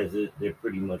yellow eyes, they're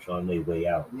pretty much on their way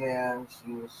out. Yeah,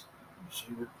 she was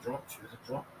drunk. She was a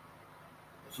drunk.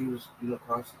 She was,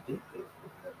 across the dick pic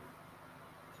with her.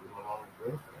 She was my mom's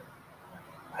girlfriend.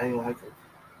 I didn't like her.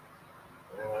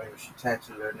 She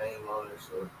tattooed her name on her,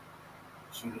 so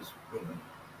she was,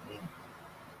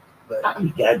 But I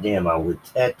mean, goddamn, I would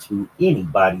tattoo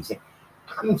anybody's.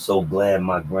 I'm so glad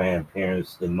my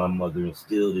grandparents and my mother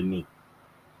instilled in me.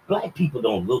 Black people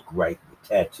don't look right with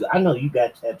tattoos. I know you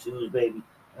got tattoos, baby.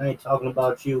 I ain't talking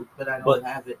about you. But I don't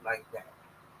have it like that.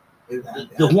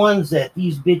 The ones that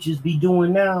these bitches be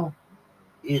doing now,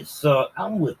 it's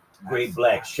I'm with Great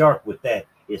Black Shark with that.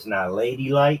 It's not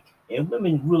ladylike, and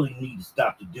women really need to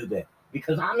stop to do that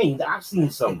because I've seen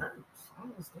some.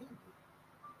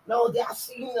 No, I've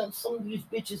seen some of these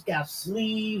bitches got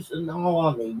sleeves and all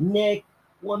on their neck.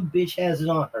 One bitch has it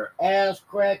on her ass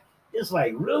crack. It's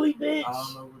like, really, bitch?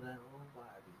 All over that whole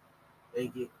body. They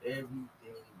get everything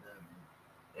done.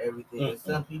 Everything. And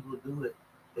some people do it.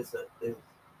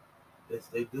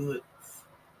 They do it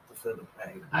to feel the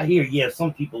pain. I hear, yeah,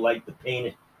 some people like the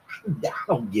pain. I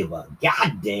don't give a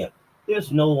goddamn.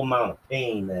 There's no amount of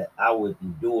pain that I would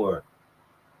endure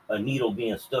a needle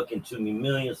being stuck into me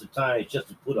millions of times just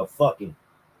to put a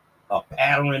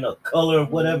pattern, a color,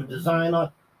 whatever design on.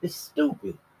 It's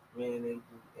stupid. Man, they do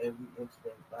every inch of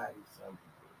their body. Some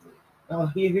people do. Now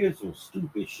here's some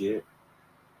stupid shit.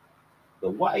 The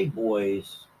white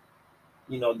boys,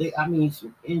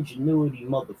 some ingenuity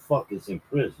motherfuckers in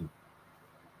prison.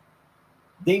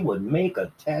 They would make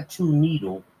a tattoo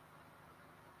needle.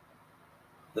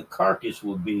 The carcass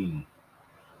would be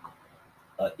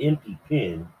an empty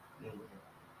pin,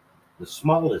 the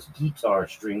smallest guitar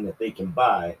string that they can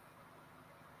buy.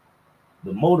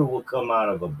 The motor will come out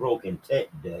of a broken tech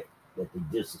deck that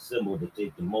they disassemble to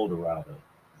take the motor out of.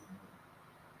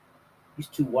 These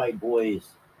 2 white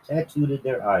boys tattooed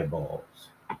their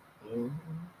eyeballs.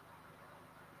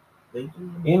 They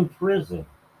do. In prison.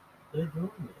 They're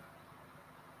doing it.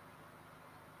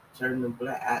 Turn them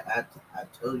black. I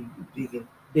told you, digging.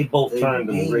 They both turned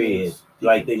them red,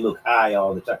 like they look high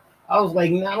all the time. I was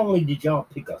like, not only did y'all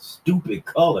pick a stupid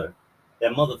color,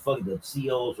 that motherfucker, the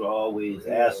COs were always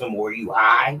asking them, were you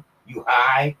high? You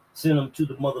high? send them to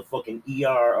the motherfucking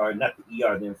ER, or not the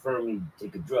ER, the infirmary, to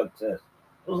take a drug test.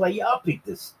 I was like, y'all picked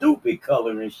the stupid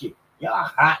color and shit. Y'all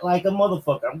hot like a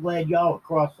motherfucker. I'm glad y'all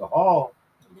across the hall.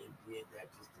 They did that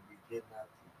just to be getting out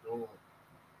the door.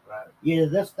 Right. Yeah,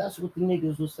 that's what the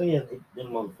niggas was saying. Them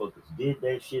motherfuckers did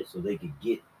that shit so they could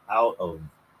get out of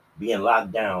being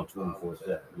locked down 24/7.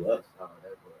 Yep. That's all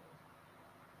that was.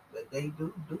 But they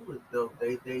do it though.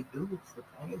 They do it for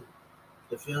pain,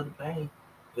 to feel the pain.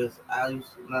 Because I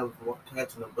used to, when I was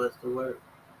catching a bus to work,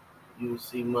 you would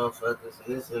see motherfuckers,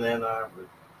 and this in Ann Arbor,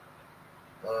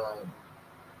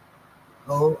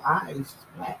 whole eyes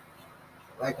black,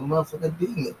 like a motherfucker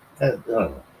demon.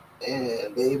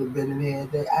 And they'd have been in there,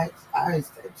 their eyes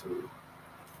tattooed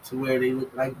to where they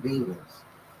look like demons.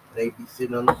 They'd be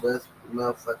sitting on the bus with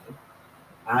motherfucking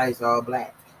eyes all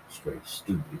black. Straight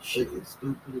stupid shit. It's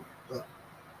stupid as fuck.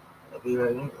 I'd be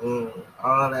like,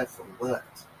 all that for what?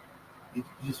 You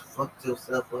just fucked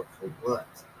yourself up for what?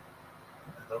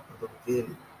 I don't get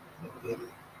it. I don't get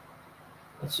it.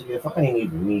 Let's see, if I didn't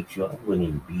even meet you, I wouldn't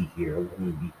even be here. I wouldn't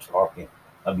even be talking.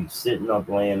 I'd be sitting up,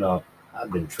 laying up. I've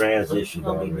been transitioned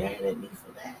Don't be already. mad at me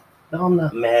for that. No, I'm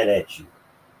not mad at you.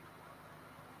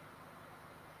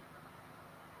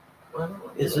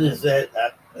 It's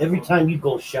that every time you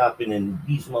go shopping and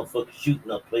these motherfuckers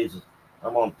shooting up places,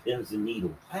 I'm on pins and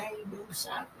needles. I ain't been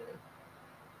shopping.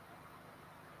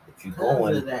 But you Because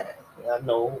going? of that. I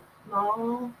know.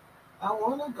 No, I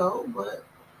want to go, but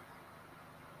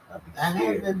I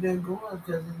haven't been going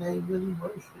because it ain't really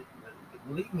worth it.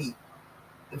 Believe me,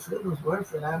 if it was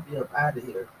worth it, I'd be up out of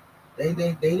here. They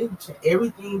didn't.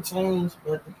 Everything changed,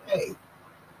 but the pay.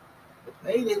 The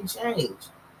pay didn't change.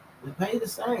 The pay the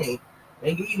same.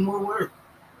 They give you more work.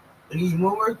 They give you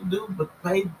more work to do, but the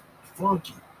pay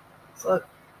funky. Fuck.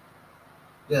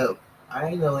 Yeah, I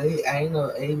ain't no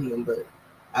alien, but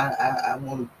I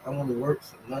want to work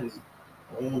for money.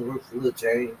 I want to work for a little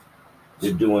change.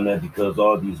 They're doing that because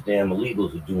all these damn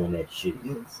illegals are doing that shit.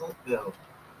 Yeah, fuck them.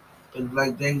 It's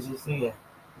like Jay just saying.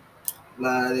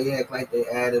 Nah, they act like they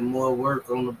added more work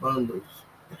on the bundles.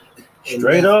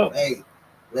 Straight up.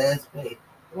 Less pay.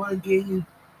 I want to give you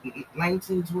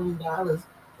 $19, $20.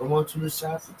 I want you to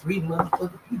shop for 3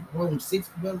 motherfucking people. I want them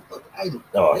 60 motherfucking items.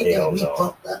 Oh, they hell got me no.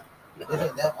 fucked up.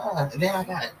 And then I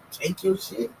gotta take your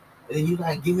shit. And then you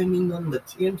not giving me nothing but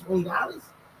 $10, $20.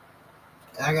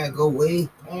 And I gotta go way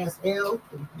past hell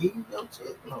to give you your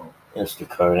shit. No.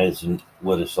 Instacart isn't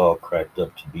what it's all cracked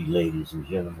up to be, ladies and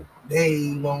gentlemen.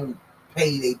 They won't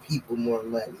pay their people more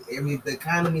money. The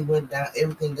economy went down,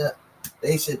 everything up.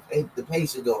 They should pay. The pay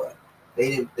should go up.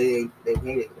 They pay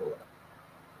didn't go up.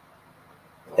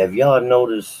 Have y'all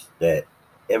noticed that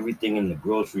everything in the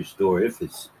grocery store, if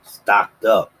it's stocked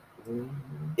up,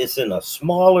 it's in a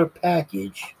smaller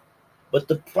package, but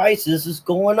the prices is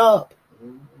going up?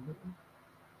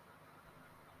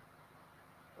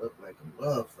 Up like a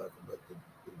motherfucker, but the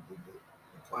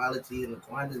quality and the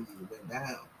quantity went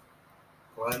down.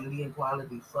 Quantity and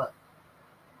quality, fuck.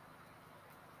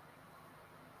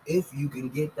 If you can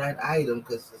get that item,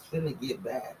 because it's finna get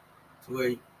bad, to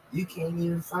where you can't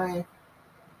even find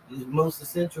the most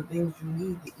essential things you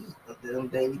need to eat on a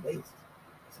daily basis.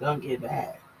 It's gonna get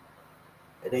bad.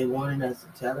 And they warning us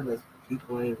and telling us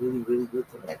people ain't really, really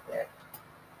looking at that.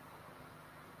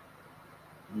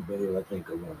 Babe, I think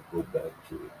I want to go back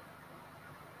to,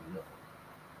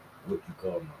 what you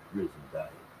call my prison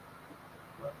diet.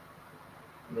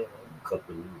 Like, a cup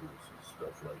of noodles and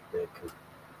stuff like that. Because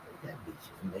that bitch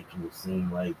is making it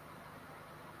seem like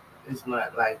it's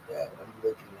not like that. I'm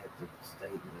looking at the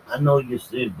statement. I know you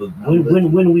said, but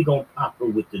when are we gonna pop her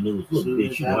with the news? Look,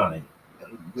 bitch, you lying.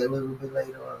 A little bit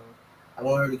later on. I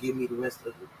want her to give me the rest of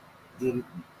it.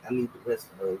 I need the rest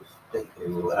of those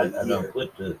statements. I done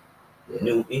put the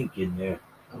new ink in there.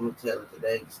 I'm gonna tell her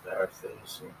today to start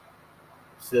finishing.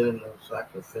 Sending them so I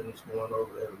can finish going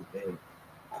over everything.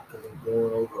 Because I'm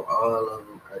going over all of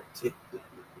them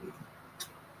articulately.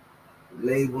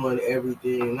 Labeling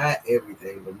everything, not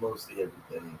everything, but mostly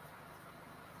everything.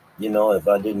 If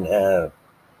I didn't have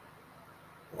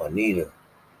Juanita,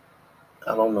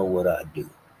 I don't know what I'd do.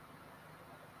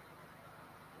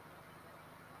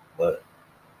 But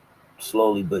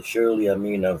slowly but surely,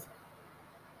 I've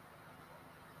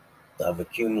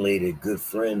accumulated good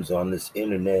friends on this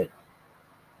internet.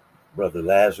 Brother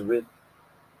Lazarus,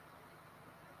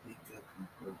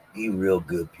 he real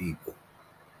good people.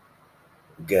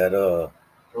 We got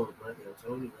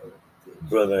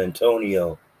Brother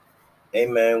Antonio. Hey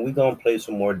man, we gonna play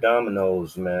some more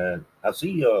dominoes, man. I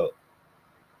see you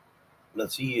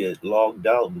logged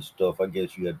out and stuff. I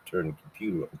guess you had to turn the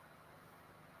computer on.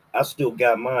 I still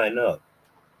got mine up.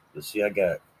 Let's see, I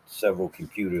got several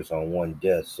computers on one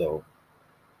desk, so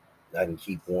I can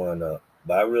keep one up.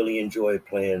 But I really enjoy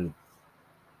playing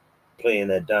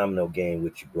that domino game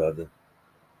with you, brother.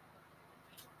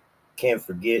 Can't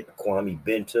forget Kwame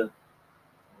Benta.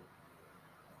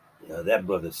 That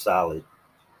brother's solid.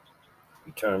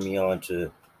 He turned me on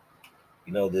to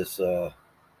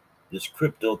this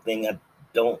crypto thing. I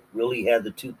don't really have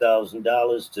the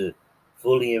 $2,000 to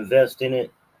fully invest in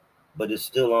it, but it's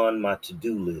still on my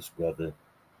to-do list, brother.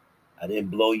 I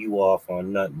didn't blow you off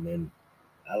on nothing, and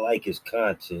I like his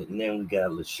content. And then we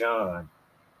got LaShawn.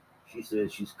 She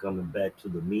says she's coming back to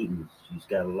the meetings. She's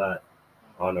got a lot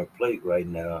on her plate right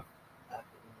now. I can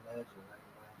imagine right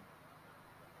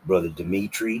Brother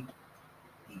Dimitri, now.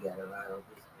 He got a lot on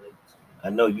his plate too. I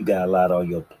know you got a lot on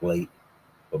your plate,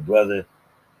 but brother,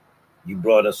 you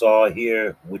brought us all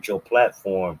here with your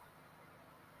platform.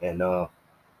 And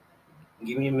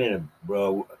give me a minute,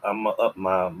 bro. I'm up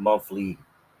my monthly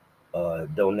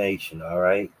donation, all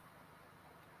right?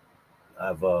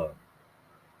 I've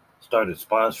started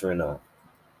sponsoring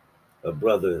a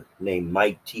brother named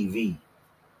Mike TV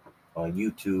on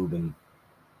YouTube, and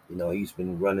he's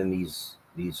been running these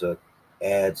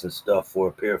ads and stuff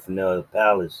for Paraphernalia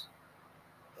Palace.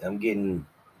 I'm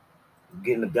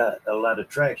got a lot of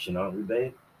traction, aren't we,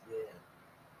 babe? Yeah.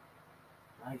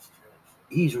 Nice traction.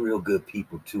 He's real good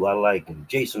people too. I like him.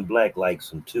 Jason Black likes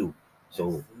him too.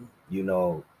 So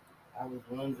I was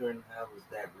wondering how was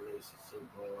that relationship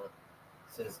going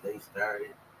since they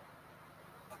started.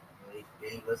 They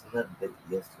gave us an update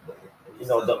yesterday.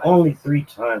 The only 3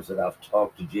 times that I've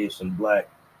talked to Jason Black,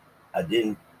 I've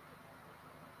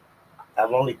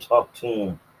only talked to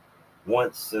him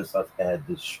once since I've had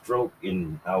this stroke,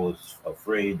 and I was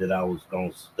afraid that I was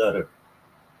gonna stutter.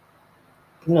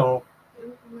 It was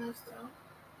a nice time.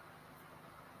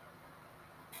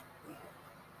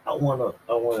 I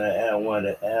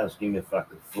wanted to ask him if I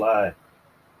could fly,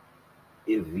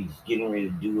 if he's getting ready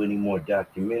to do any more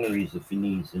documentaries, if he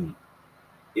needs any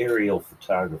aerial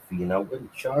photography, and I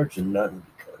wouldn't charge him nothing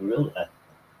because really,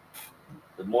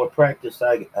 the more practice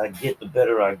I get, the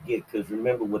better I get. Because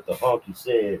remember what the honky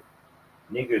said,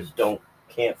 niggers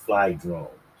can't fly drones.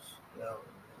 No.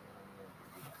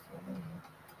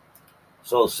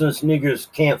 So since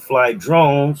niggers can't fly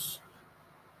drones,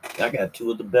 I got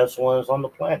 2 of the best ones on the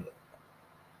planet.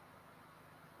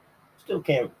 Still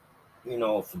can't,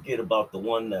 forget about the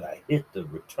one that I hit the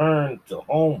return to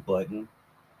home button,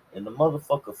 and the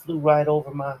motherfucker flew right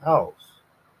over my house.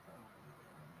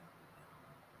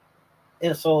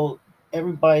 And so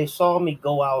everybody saw me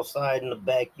go outside in the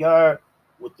backyard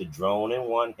with the drone in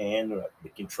one hand, the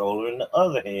controller in the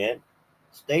other hand,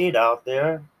 stayed out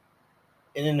there,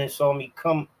 and then they saw me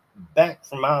come back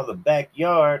from out of the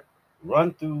backyard,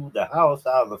 run through the house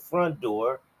out of the front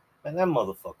door, and that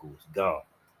motherfucker was gone.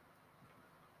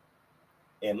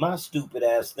 And my stupid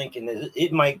ass thinking that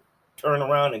it might turn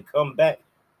around and come back.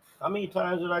 How many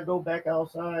times did I go back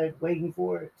outside waiting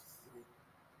for it?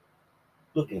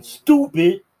 Looking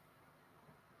stupid.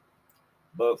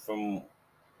 But from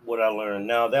what I learned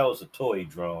now, that was a toy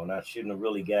drone. I shouldn't have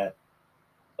really got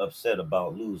upset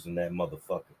about losing that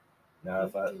motherfucker. Now,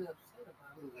 if I...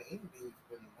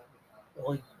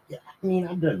 Well, yeah, I mean,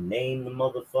 I done named the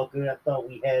motherfucker. I thought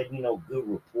we had, good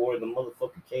rapport. The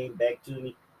motherfucker came back to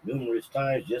me numerous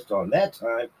times. Just on that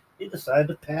time, he decided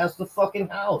to pass the fucking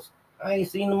house. I ain't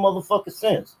seen the motherfucker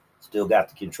since. Still got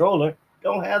the controller.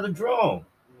 Don't have the drone.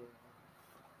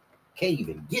 Can't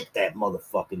even get that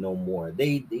motherfucker no more.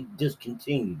 They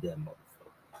discontinued that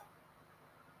motherfucker.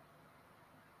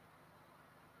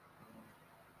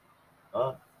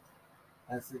 Huh?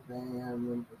 I said, dang, I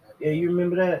remember that. Yeah, you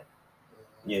remember that?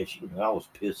 Yeah, I was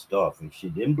pissed off and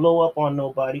shit. Didn't blow up on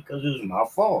nobody because it was my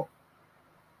fault.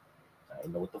 I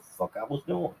didn't know what the fuck I was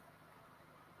doing.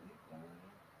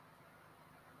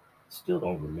 Still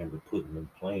don't remember putting them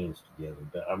planes together,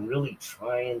 but I'm really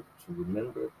trying to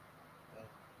remember.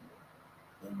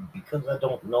 And because I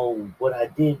don't know what I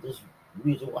did, this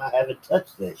reason why I haven't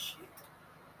touched that shit.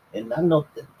 And I know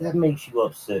that makes you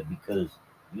upset because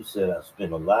you said I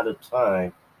spent a lot of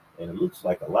time and it looks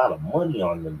like a lot of money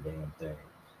on them damn things.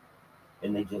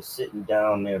 And they just sitting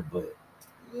down there, but...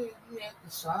 Yeah, you had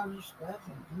to solder stuff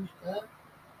and do stuff.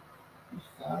 You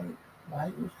started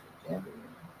writers together.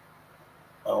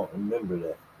 I don't remember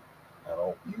that.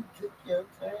 You took your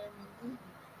time and did it.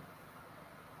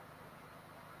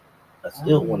 I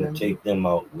still want to take them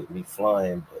out with me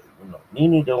flying, but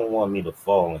Nene don't want me to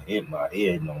fall and hit my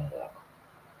head no more.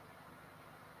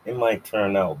 It might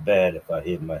turn out bad if I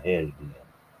hit my head again.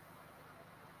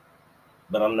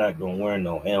 But I'm not gonna wear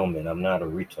no helmet. I'm not a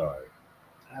retard.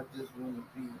 I just want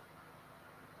to be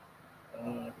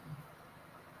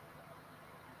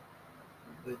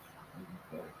with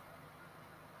you.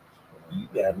 You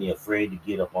got me afraid to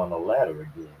get up on the ladder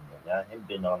again, man. I haven't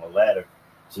been on the ladder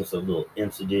since a little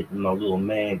incident in my little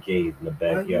man cave in the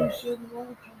Well, you backyard. shouldn't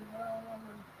want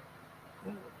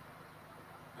to.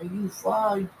 And you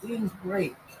fall, things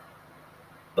break.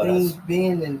 But Things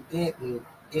bend and dent and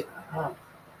get hurt.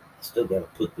 I still got to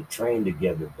put the train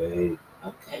together, babe.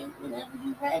 Okay, whenever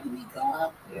you're ready, we go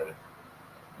out there.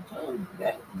 I told you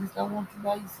that. I just don't want you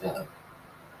by yourself.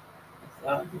 That's all.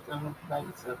 I just don't want you by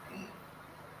yourself.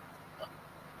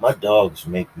 My dogs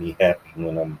make me happy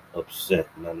when I'm upset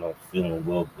and I'm not feeling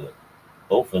well, but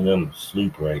both of them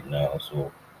asleep right now,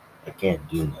 so I can't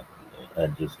do nothing. I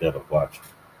just got to watch them.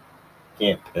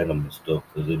 Can't pet them and stuff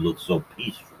because they look so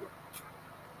peaceful.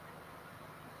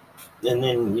 And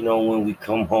then, when we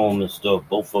come home and stuff,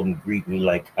 both of them greet me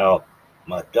like how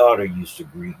my daughter used to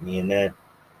greet me, and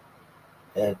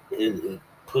that it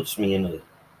puts me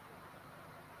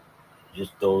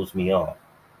just throws me off.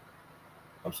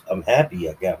 I'm happy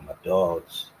I got my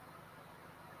dogs.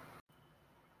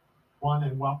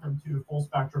 And welcome to Full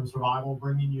Spectrum Survival,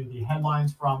 bringing you the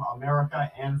headlines from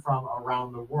America and from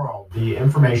around the world. The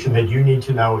information that you need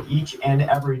to know each and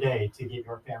every day to get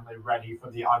your family ready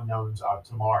for the unknowns of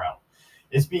tomorrow.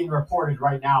 It's being reported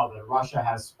right now that Russia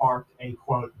has sparked a,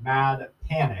 quote, mad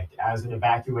panic as it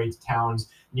evacuates towns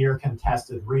near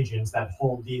contested regions that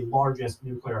hold the largest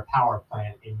nuclear power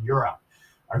plant in Europe.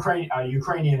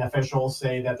 Ukrainian officials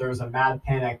say that there's a mad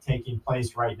panic taking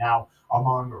place right now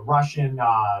among Russian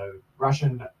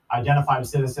identified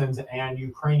citizens and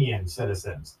Ukrainian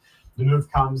citizens. The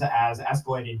move comes as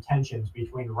escalating tensions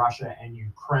between Russia and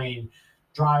Ukraine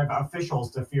drive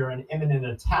officials to fear an imminent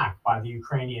attack by the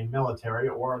Ukrainian military,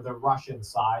 or the Russian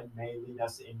side may lead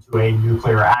us into a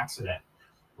nuclear accident.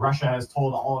 Russia has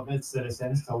told all of its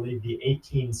citizens to leave the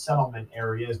 18 settlement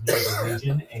areas near the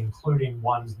region, including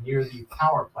ones near the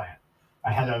power plant,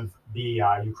 ahead of the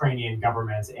Ukrainian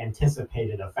government's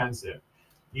anticipated offensive.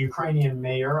 The Ukrainian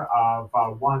mayor of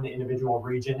one individual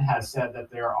region has said that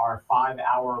there are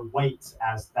 5-hour waits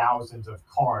as thousands of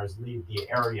cars leave the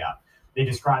area. They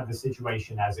describe the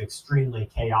situation as extremely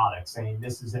chaotic, saying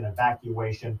this is an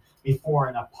evacuation before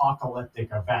an apocalyptic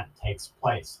event takes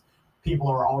place. People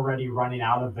are already running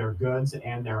out of their goods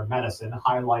and their medicine,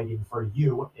 highlighting for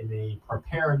you in the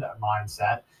prepared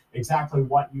mindset exactly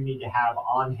what you need to have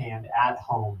on hand at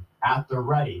home at the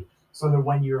ready, so that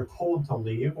when you're told to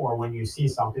leave or when you see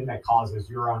something that causes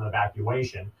your own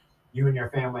evacuation, you and your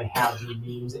family have the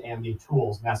means and the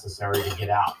tools necessary to get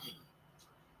out.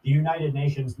 The United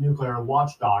Nations nuclear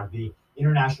watchdog, the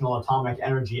International Atomic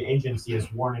Energy Agency,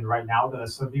 is warning right now that a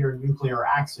severe nuclear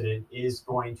accident is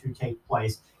going to take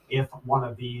place if one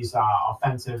of these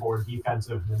offensive or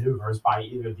defensive maneuvers by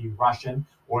either the Russian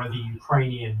or the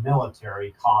Ukrainian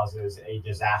military causes a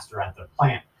disaster at the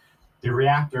plant. The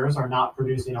reactors are not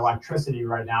producing electricity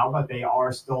right now, but they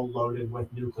are still loaded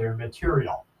with nuclear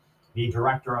material. The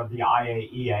director of the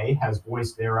IAEA has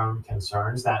voiced their own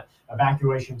concerns that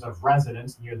evacuations of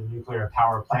residents near the nuclear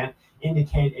power plant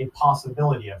indicate a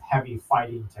possibility of heavy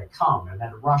fighting to come, and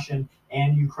that Russian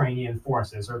and Ukrainian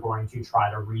forces are going to try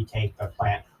to retake the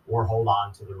plant or hold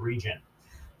on to the region.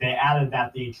 They added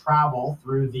that the travel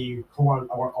through the quote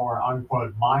or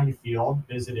unquote minefield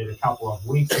visited a couple of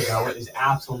weeks ago is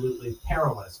absolutely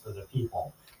perilous for the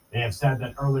people. They have said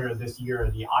that earlier this year,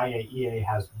 the IAEA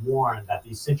has warned that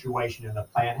the situation in the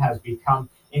plant has become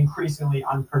increasingly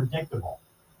unpredictable,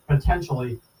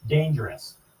 potentially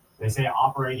dangerous. They say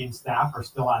operating staff are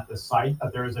still at the site,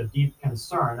 but there is a deep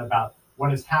concern about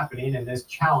what is happening in this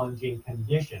challenging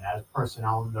condition as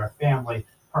personnel and their family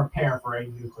prepare for a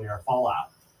nuclear fallout.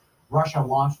 Russia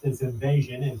launched its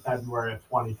invasion in February of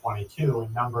 2022,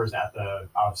 and numbers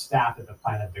of staff at the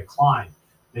plant have declined.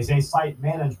 They say site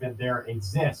management there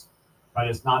exists, but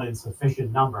it's not in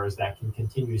sufficient numbers that can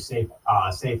continue safe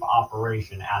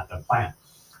operation at the plant.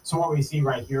 So what we see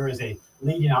right here is a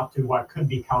leading up to what could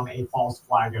become a false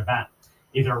flag event.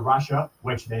 Either Russia,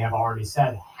 which they have already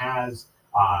said has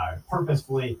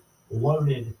purposefully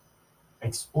loaded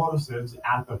explosives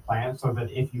at the plant so that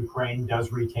if Ukraine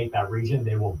does retake that region,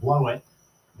 they will blow it.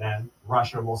 Then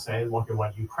Russia will say, look at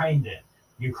what Ukraine did.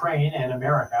 Ukraine and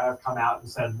America have come out and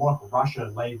said, look,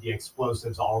 Russia laid the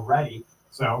explosives already.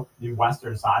 So the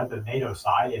Western side, the NATO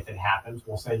side, if it happens,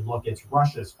 will say, look, it's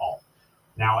Russia's fault.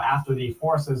 Now, after the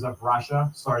forces of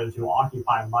Russia started to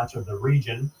occupy much of the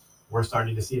region, we're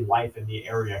starting to see life in the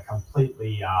area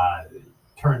completely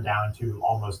turned down to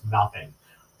almost nothing.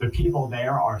 The people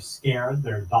there are scared.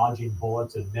 They're dodging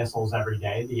bullets and missiles every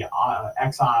day. The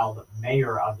exiled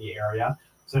mayor of the area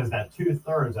says that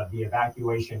 2/3 of the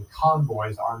evacuation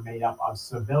convoys are made up of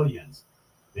civilians.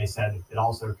 They said it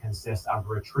also consists of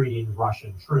retreating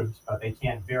Russian troops, but they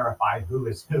can't verify who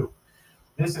is who.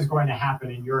 This is going to happen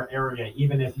in your area,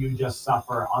 even if you just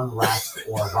suffer unrest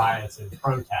or riots and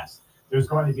protests. There's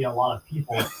going to be a lot of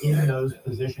people in those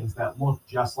positions that look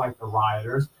just like the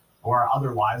rioters or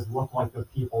otherwise look like the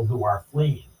people who are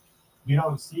fleeing. You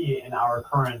don't see in our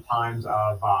current times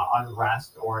of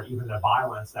unrest or even the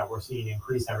violence that we're seeing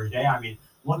increase every day. I mean,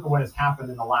 look at what has happened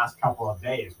in the last couple of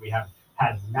days. We have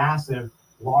had massive,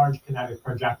 large kinetic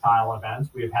projectile events.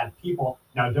 We have had people,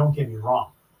 now don't get me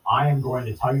wrong, I am going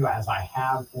to tell you, as I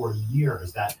have for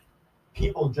years, that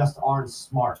people just aren't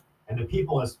smart. And the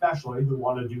people especially who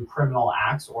want to do criminal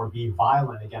acts or be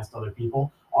violent against other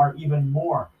people are even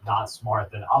more not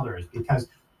smart than others, because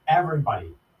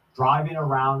everybody driving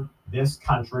around this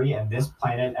country and this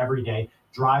planet every day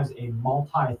drives a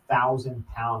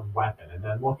multi-thousand-pound weapon. And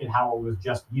then look at how it was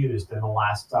just used in the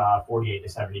last 48 to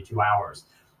 72 hours.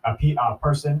 A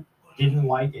person didn't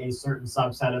like a certain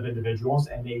subset of individuals,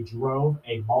 and they drove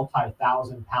a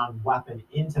multi-thousand-pound weapon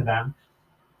into them,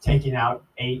 taking out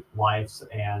 8 lives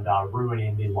and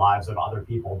ruining the lives of other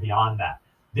people beyond that.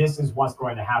 This is what's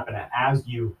going to happen as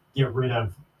you get rid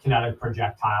of kinetic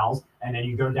projectiles, and then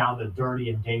you go down the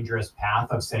dirty and dangerous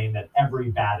path of saying that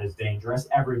every bat is dangerous,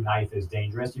 every knife is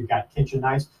dangerous. You've got kitchen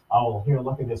knives. Oh, well, here,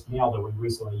 look at this nail that we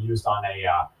recently used on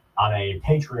a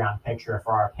Patreon picture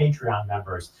for our Patreon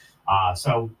members.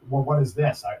 So, well, what is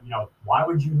this? Why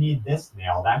would you need this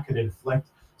nail? That could inflict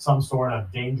some sort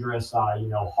of dangerous,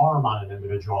 harm on an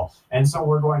individual. And so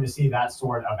we're going to see that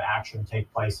sort of action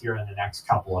take place here in the next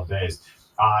couple of days.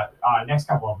 Next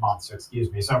couple of months,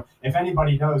 excuse me. So if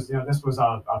anybody knows, this was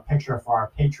a picture for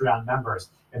our Patreon members.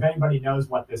 If anybody knows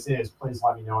what this is, please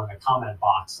let me know in the comment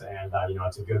box. And,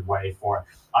 it's a good way for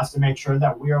us to make sure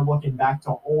that we are looking back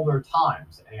to older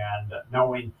times and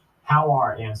knowing how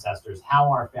our ancestors, how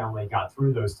our family got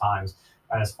through those times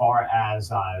as far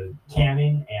as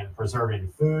canning and preserving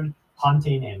food,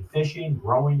 hunting and fishing,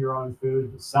 growing your own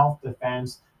food,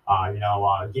 self-defense,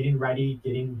 getting ready,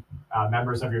 getting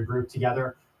members of your group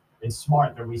together. It's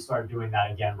smart that we start doing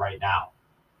that again right now.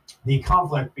 The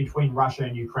conflict between Russia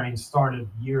and Ukraine started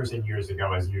years and years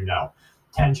ago, as you know.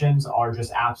 Tensions are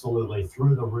just absolutely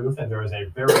through the roof, and there is a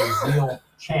very real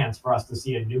chance for us to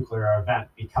see a nuclear event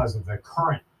because of the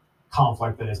current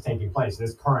conflict that is taking place,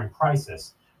 this current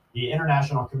crisis. The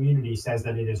international community says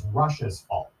that it is Russia's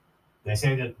fault. They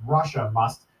say that Russia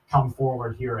must come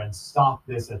forward here and stop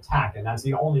this attack. And that's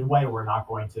the only way we're not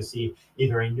going to see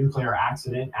either a nuclear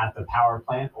accident at the power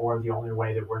plant, or the only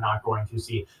way that we're not going to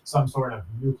see some sort of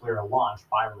nuclear launch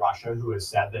by Russia, who has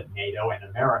said that NATO and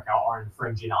America are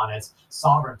infringing on its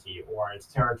sovereignty or its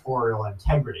territorial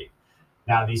integrity.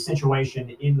 Now, the situation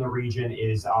in the region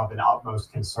is of an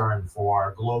utmost concern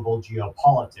for global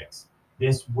geopolitics.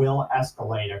 This will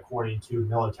escalate, according to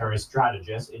military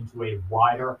strategists, into a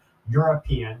wider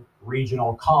European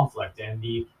regional conflict, and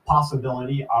the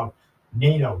possibility of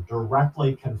NATO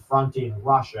directly confronting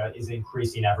Russia is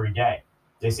increasing every day.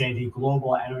 They say the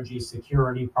global energy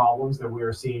security problems that we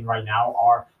are seeing right now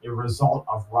are a result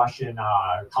of Russian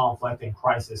conflict and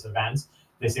crisis events.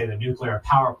 They say the nuclear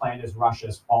power plant is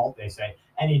Russia's fault. They say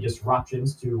any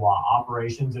disruptions to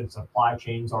operations and supply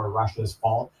chains are Russia's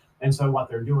fault. And so what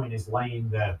they're doing is laying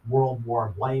the World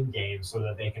War blame game so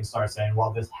that they can start saying,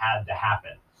 well, this had to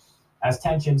happen. As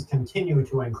tensions continue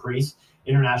to increase,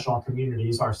 international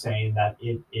communities are saying that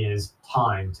it is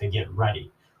time to get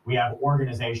ready. We have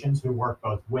organizations who work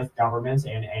both with governments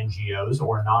and NGOs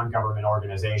or non-government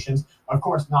organizations. Of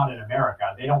course, not in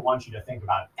America. They don't want you to think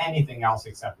about anything else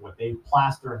except what they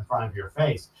plaster in front of your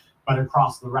face. But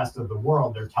across the rest of the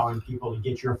world, they're telling people to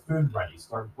get your food ready,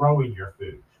 start growing your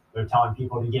food. They're telling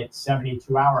people to get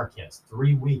 72-hour kits,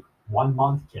 3-week,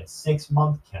 1-month kits,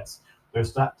 6-month kits. They're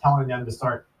telling them to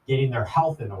start getting their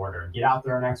health in order. Get out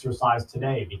there and exercise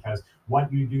today, because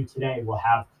what you do today will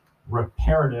have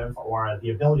reparative or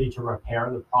the ability to repair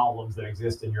the problems that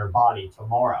exist in your body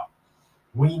tomorrow.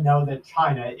 We know that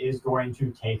China is going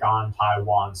to take on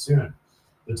Taiwan soon.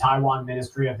 The Taiwan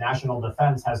Ministry of National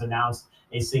Defense has announced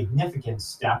a significant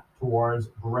step towards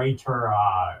greater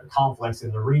conflicts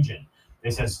in the region.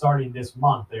 They said starting this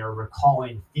month, they are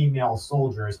recalling female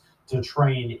soldiers to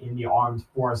train in the Armed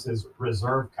Forces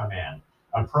Reserve Command,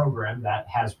 a program that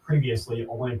has previously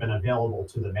only been available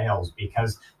to the males,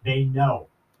 because they know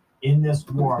in this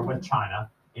war with China,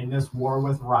 in this war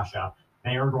with Russia,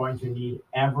 they are going to need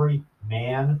every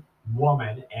man,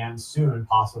 woman, and soon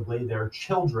possibly their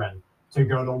children to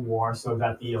go to war, so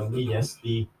that the elitists,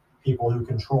 the people who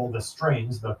control the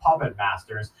strings, the puppet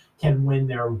masters, can win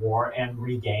their war and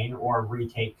regain or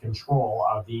retake control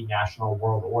of the national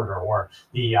world order or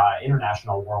the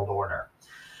international world order.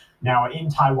 Now, in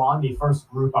Taiwan, the first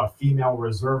group of female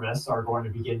reservists are going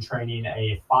to begin training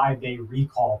a 5-day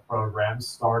recall program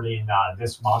starting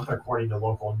this month, according to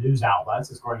local news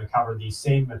outlets. It's going to cover the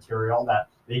same material that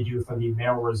they do for the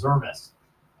male reservists.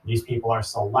 These people are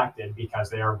selected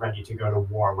because they are ready to go to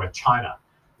war with China.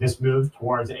 This move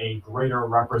towards a greater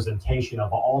representation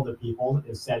of all the people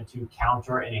is said to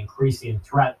counter an increasing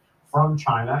threat from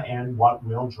China and what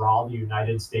will draw the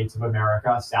United States of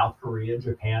America, South Korea,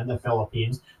 Japan, the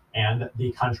Philippines, and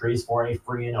the countries for a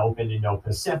free and open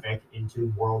Indo-Pacific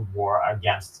into world war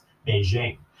against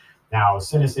Beijing. Now,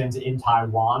 citizens in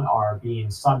Taiwan are being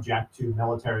subject to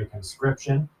military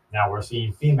conscription. Now we're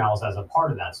seeing females as a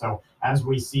part of that. So as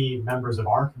we see members of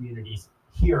our communities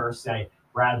here say,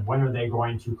 Brad, when are they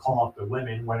going to call up the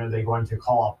women? When are they going to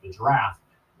call up the draft?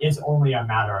 It's only a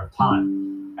matter of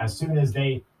time. As soon as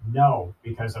they know,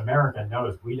 because America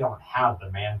knows we don't have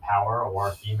the manpower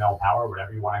or female power,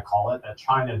 whatever you want to call it, that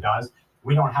China does.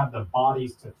 We don't have the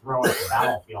bodies to throw at the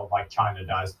battlefield like China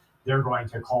does. They're going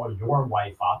to call your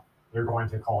wife up. They're going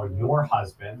to call your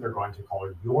husband. They're going to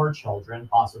call your children,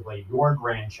 possibly your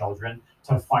grandchildren,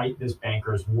 to fight this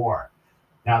bankers' war.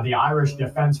 Now, the Irish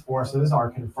Defense Forces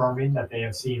are confirming that they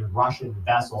have seen Russian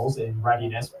vessels in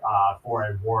readiness for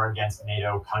a war against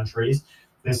NATO countries.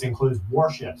 This includes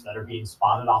warships that are being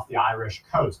spotted off the Irish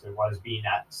coast in what is being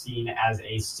seen as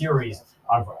a series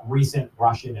of recent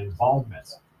Russian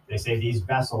involvements. They say these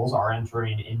vessels are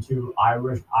entering into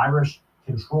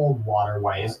Irish-controlled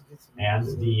waterways, and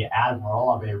the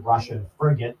admiral of a Russian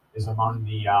frigate is among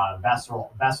the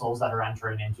vessels that are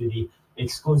entering into the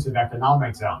exclusive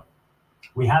economic zone.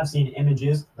 We have seen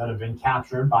images that have been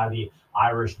captured by the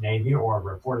Irish Navy or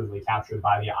reportedly captured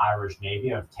by the Irish Navy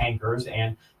of tankers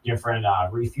and different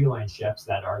refueling ships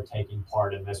that are taking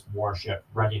part in this warship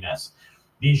readiness.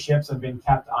 These ships have been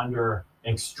kept under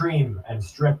extreme and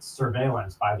strict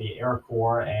surveillance by the Air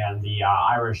Corps and the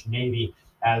Irish Navy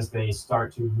as they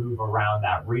start to move around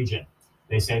that region.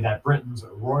 They say that Britain's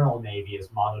Royal Navy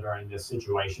is monitoring this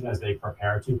situation as they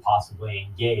prepare to possibly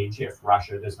engage if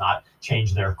Russia does not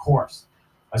change their course.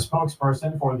 A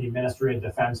spokesperson for the Ministry of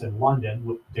Defense in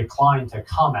London declined to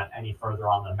comment any further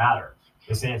on the matter.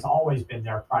 They say it's always been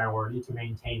their priority to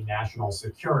maintain national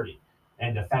security.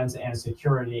 And defense and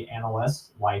security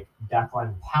analysts like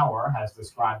Declan Power has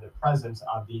described the presence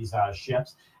of these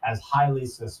ships as highly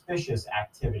suspicious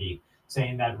activity,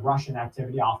 saying that Russian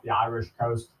activity off the Irish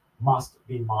coast must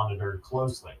be monitored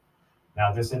closely.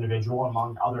 Now, this individual,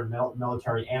 among other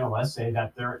military analysts, say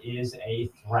that there is a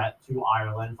threat to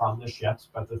Ireland from the ships,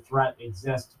 but the threat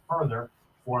exists further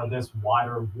for this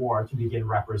wider war to begin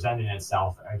representing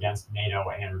itself against NATO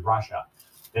and Russia.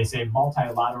 They say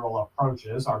multilateral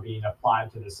approaches are being applied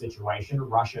to the situation.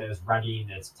 Russia is readying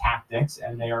its tactics,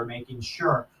 and they are making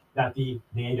sure that the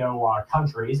NATO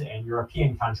countries and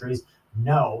European countries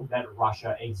know that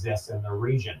Russia exists in the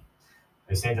region.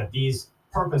 They say that these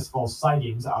purposeful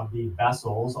sightings of the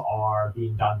vessels are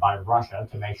being done by Russia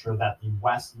to make sure that the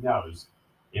West knows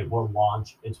it will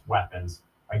launch its weapons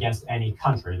against any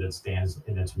country that stands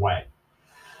in its way.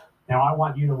 Now, I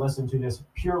want you to listen to this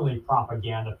purely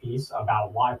propaganda piece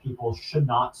about why people should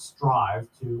not strive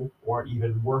to or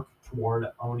even work toward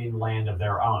owning land of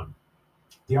their own.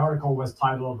 The article was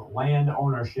titled, "Land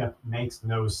Ownership Makes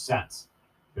No Sense."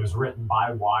 It was written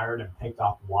by Wired and picked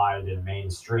up wide in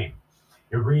mainstream.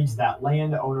 It reads that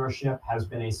land ownership has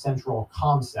been a central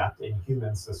concept in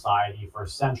human society for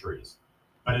centuries,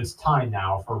 but it's time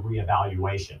now for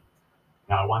reevaluation.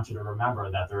 Now, I want you to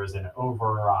remember that there is a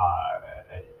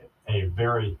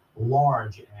very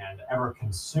large and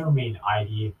ever-consuming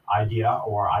idea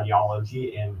or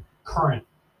ideology in current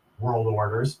world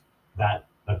orders that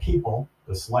the people,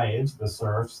 the slaves, the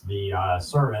serfs, the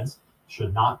servants,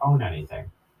 should not own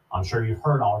anything. I'm sure you've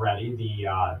heard already the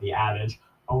adage,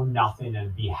 own nothing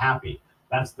and be happy.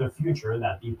 That's the future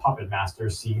that the puppet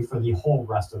masters see for the whole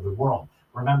rest of the world.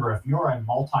 Remember, if you're a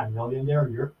multimillionaire,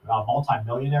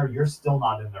 you're still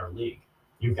not in their league.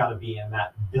 You've got to be in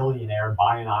that billionaire,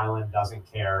 buy an island, doesn't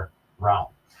care realm.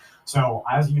 So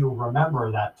as you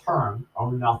remember that term,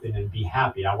 own nothing and be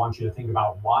happy, I want you to think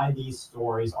about why these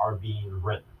stories are being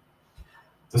written.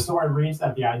 The story reads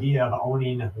that the idea of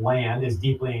owning land is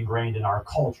deeply ingrained in our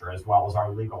culture as well as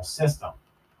our legal system.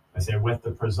 I say with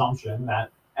the presumption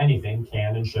that anything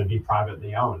can and should be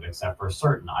privately owned except for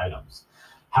certain items.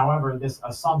 However, this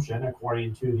assumption,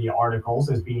 according to the articles,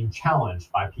 is being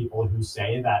challenged by people who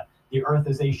say that the earth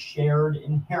is a shared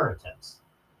inheritance.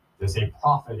 They say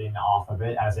profiting off of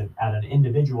it at an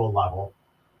individual level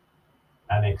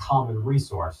and a common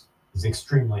resource is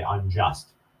extremely unjust.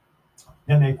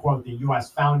 Then they quote the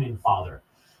U.S. founding father.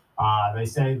 They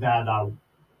say that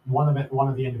one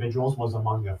of the individuals was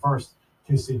among the first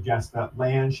to suggest that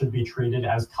land should be treated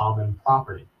as common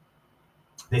property.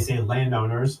 They say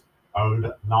landowners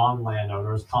owed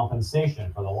non-landowners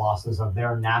compensation for the losses of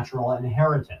their natural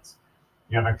inheritance.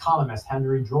 You have economist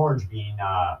Henry George being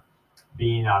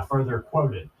further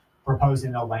quoted,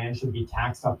 proposing that land should be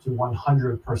taxed up to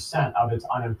 100% of its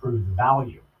unimproved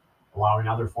value, allowing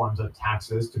other forms of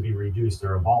taxes to be reduced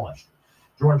or abolished.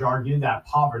 George argued that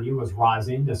poverty was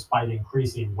rising despite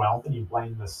increasing wealth, and he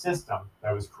blamed the system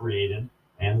that was created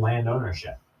and land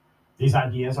ownership. These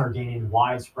ideas are gaining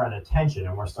widespread attention,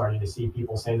 and we're starting to see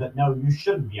people say that, no, you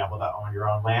shouldn't be able to own your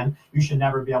own land. You should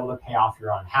never be able to pay off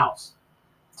your own house.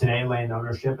 Today, land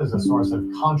ownership is a source of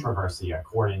controversy,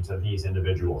 according to these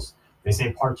individuals. They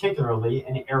say particularly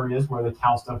in areas where the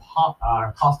cost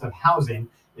of housing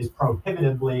is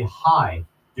prohibitively high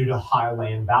due to high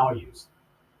land values.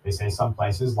 They say some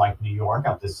places like New York,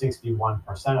 up to 61%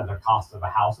 of the cost of a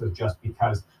house is just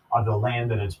because of the land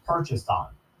that it's purchased on.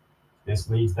 This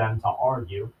leads them to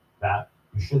argue that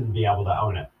you shouldn't be able to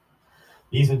own it.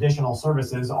 These additional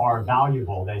services are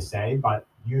valuable, they say, but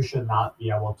you should not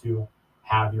be able to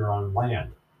have your own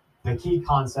land. The key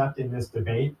concept in this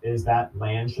debate is that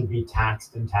land should be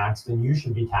taxed, and you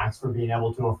should be taxed for being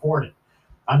able to afford it.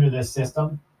 Under this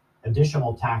system,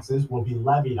 additional taxes will be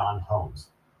levied on homes.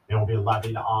 They will be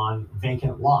levied on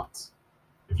vacant lots.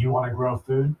 If you want to grow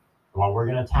food, well, we're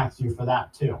going to tax you for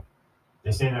that too.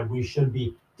 They say that we should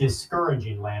be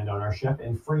discouraging land ownership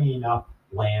and freeing up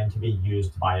land to be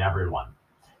used by everyone.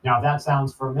 Now, if that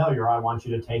sounds familiar, I want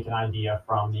you to take an idea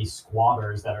from the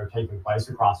squatters that are taking place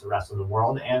across the rest of the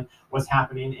world and what's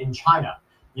happening in China.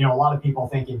 You know, a lot of people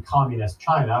think in communist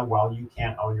China, well, you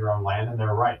can't own your own land, and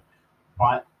they're right.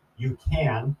 But you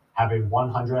can have a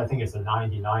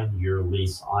 99-year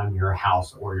lease on your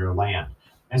house or your land.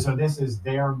 And so this is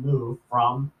their move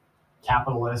from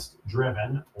capitalist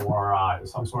driven or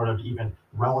some sort of even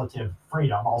relative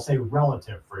freedom. I'll say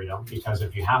relative freedom because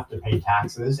if you have to pay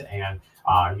taxes and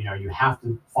you have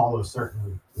to follow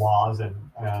certain laws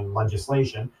and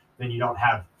legislation, then you don't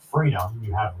have freedom,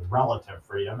 you have relative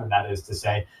freedom. And that is to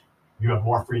say, you have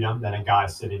more freedom than a guy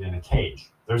sitting in a cage.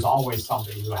 There's always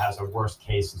somebody who has a worse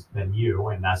case than you,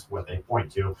 and that's what they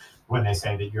point to when they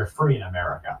say that you're free in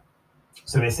America.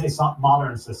 So they say some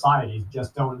modern societies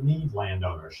just don't need land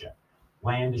ownership.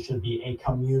 Land should be a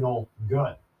communal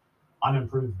good.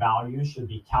 Unimproved values should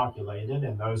be calculated,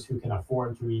 and those who can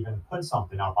afford to even put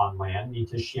something up on land need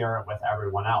to share it with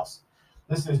everyone else.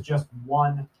 This is just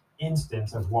one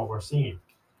instance of what we're seeing.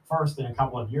 First, in a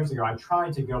couple of years ago, I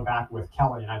tried to go back with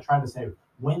Kelly and I tried to say,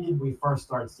 when did we first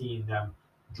start seeing them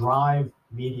drive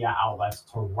media outlets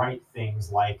to write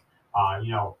things like,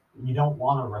 you don't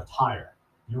want to retire.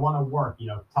 You want to work,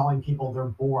 telling people they're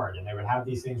bored. And they would have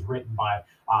these things written by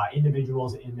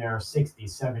individuals in their 60s,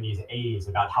 70s, 80s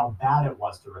about how bad it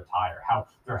was to retire, how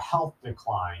their health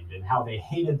declined, and how they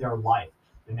hated their life.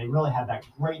 And they really had that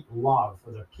great love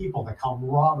for the people, the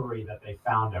camaraderie that they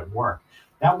found at work.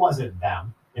 That wasn't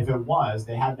them. If it was,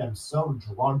 they had them so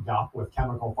drugged up with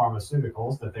chemical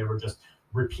pharmaceuticals that they were just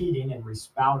repeating and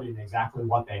respouting exactly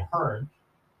what they heard.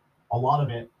 A lot of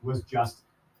it was just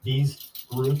these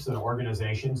groups and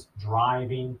organizations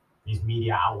driving these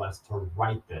media outlets to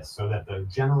write this so that the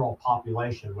general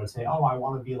population would say, oh, I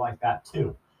want to be like that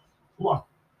too. Look,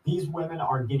 these women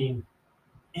are getting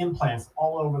implants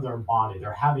all over their body.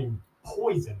 They're having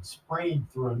poison sprayed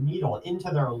through a needle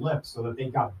into their lips so that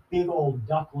they've got big old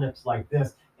duck lips like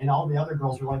this. And all the other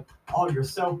girls are like, oh, you're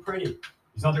so pretty.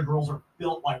 These other girls are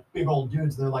built like big old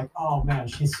dudes. They're like, oh man,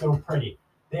 she's so pretty.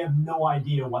 They have no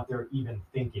idea what they're even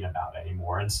thinking about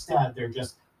anymore. Instead, they're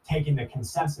just taking the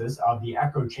consensus of the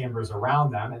echo chambers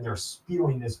around them and they're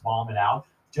spewing this vomit out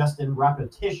just in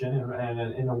repetition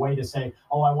and in a way to say,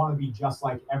 oh, I want to be just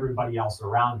like everybody else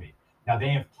around me. Now, they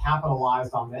have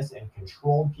capitalized on this and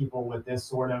controlled people with this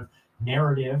sort of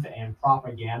narrative and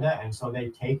propaganda. And so they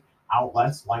take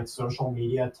outlets like social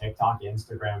media, TikTok,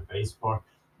 Instagram, Facebook,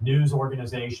 news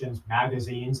organizations,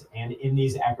 magazines, and in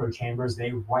these echo chambers,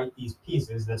 they write these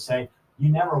pieces that say, you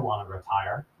never want to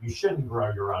retire. You shouldn't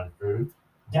grow your own food.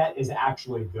 Debt is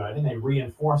actually good. And they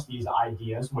reinforce these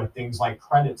ideas with things like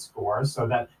credit scores so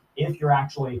that if you're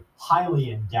actually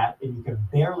highly in debt and you can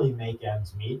barely make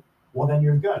ends meet, well, then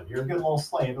you're good. You're a good little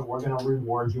slave, and we're going to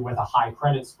reward you with a high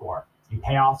credit score. You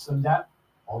pay off some debt?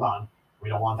 Hold on. We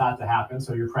don't want that to happen,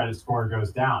 so your credit score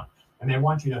goes down. And they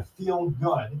want you to feel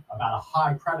good about a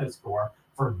high credit score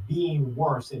for being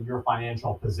worse in your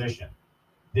financial position.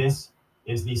 This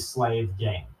is the slave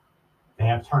game. They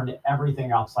have turned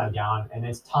everything upside down, and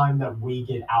it's time that we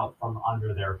get out from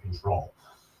under their control.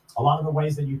 A lot of the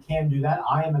ways that you can do that,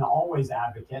 I am an always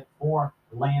advocate for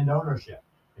land ownership.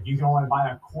 If you can only buy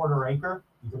a quarter acre,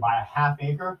 you can buy a half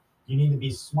acre. You need to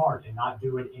be smart and not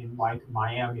do it in like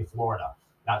Miami, Florida,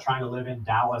 not trying to live in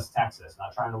Dallas, Texas,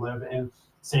 not trying to live in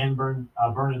San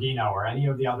Bernardino or any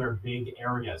of the other big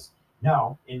areas.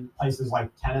 No, in places like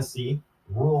Tennessee,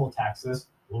 rural Texas,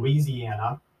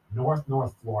 Louisiana, North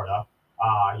Florida,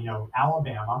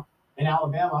 Alabama. In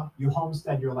Alabama, you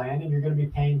homestead your land and you're going to be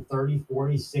paying $30,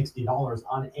 $40, $60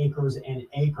 on acres and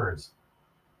acres.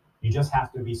 You just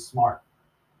have to be smart.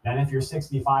 Then if you're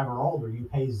 65 or older, you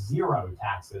pay 0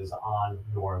 taxes on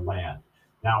your land.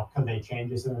 Now, could they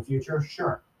change this in the future?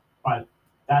 Sure. But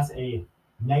that's a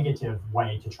negative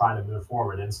way to try to move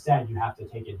forward. Instead, you have to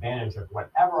take advantage of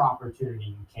whatever opportunity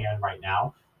you can right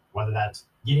now, whether that's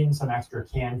getting some extra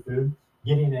canned food,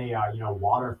 getting a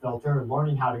water filter,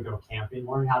 learning how to go camping,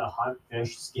 learning how to hunt,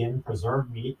 fish, skin,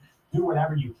 preserve meat, do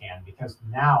whatever you can, because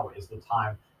now is the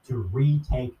time to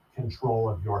retake control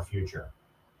of your future,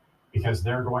 because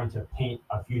they're going to paint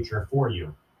a future for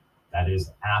you that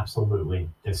is absolutely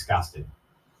disgusting.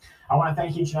 I want to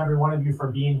thank each and every one of you for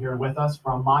being here with us.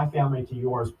 From my family to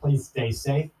yours, please stay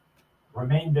safe,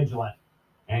 remain vigilant,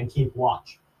 and keep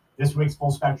watch. This week's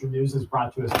Full Spectrum News is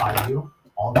brought to us by you,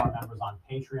 all of our members on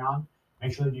Patreon.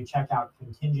 Make sure that you check out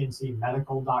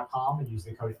contingencymedical.com and use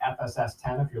the code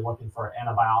FSS10 if you're looking for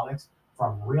antibiotics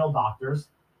from real doctors.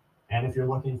 And if you're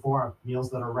looking for meals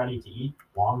that are ready to eat,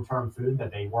 long-term food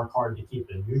that they work hard to keep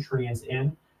the nutrients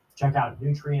in, check out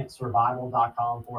nutrientsurvival.com for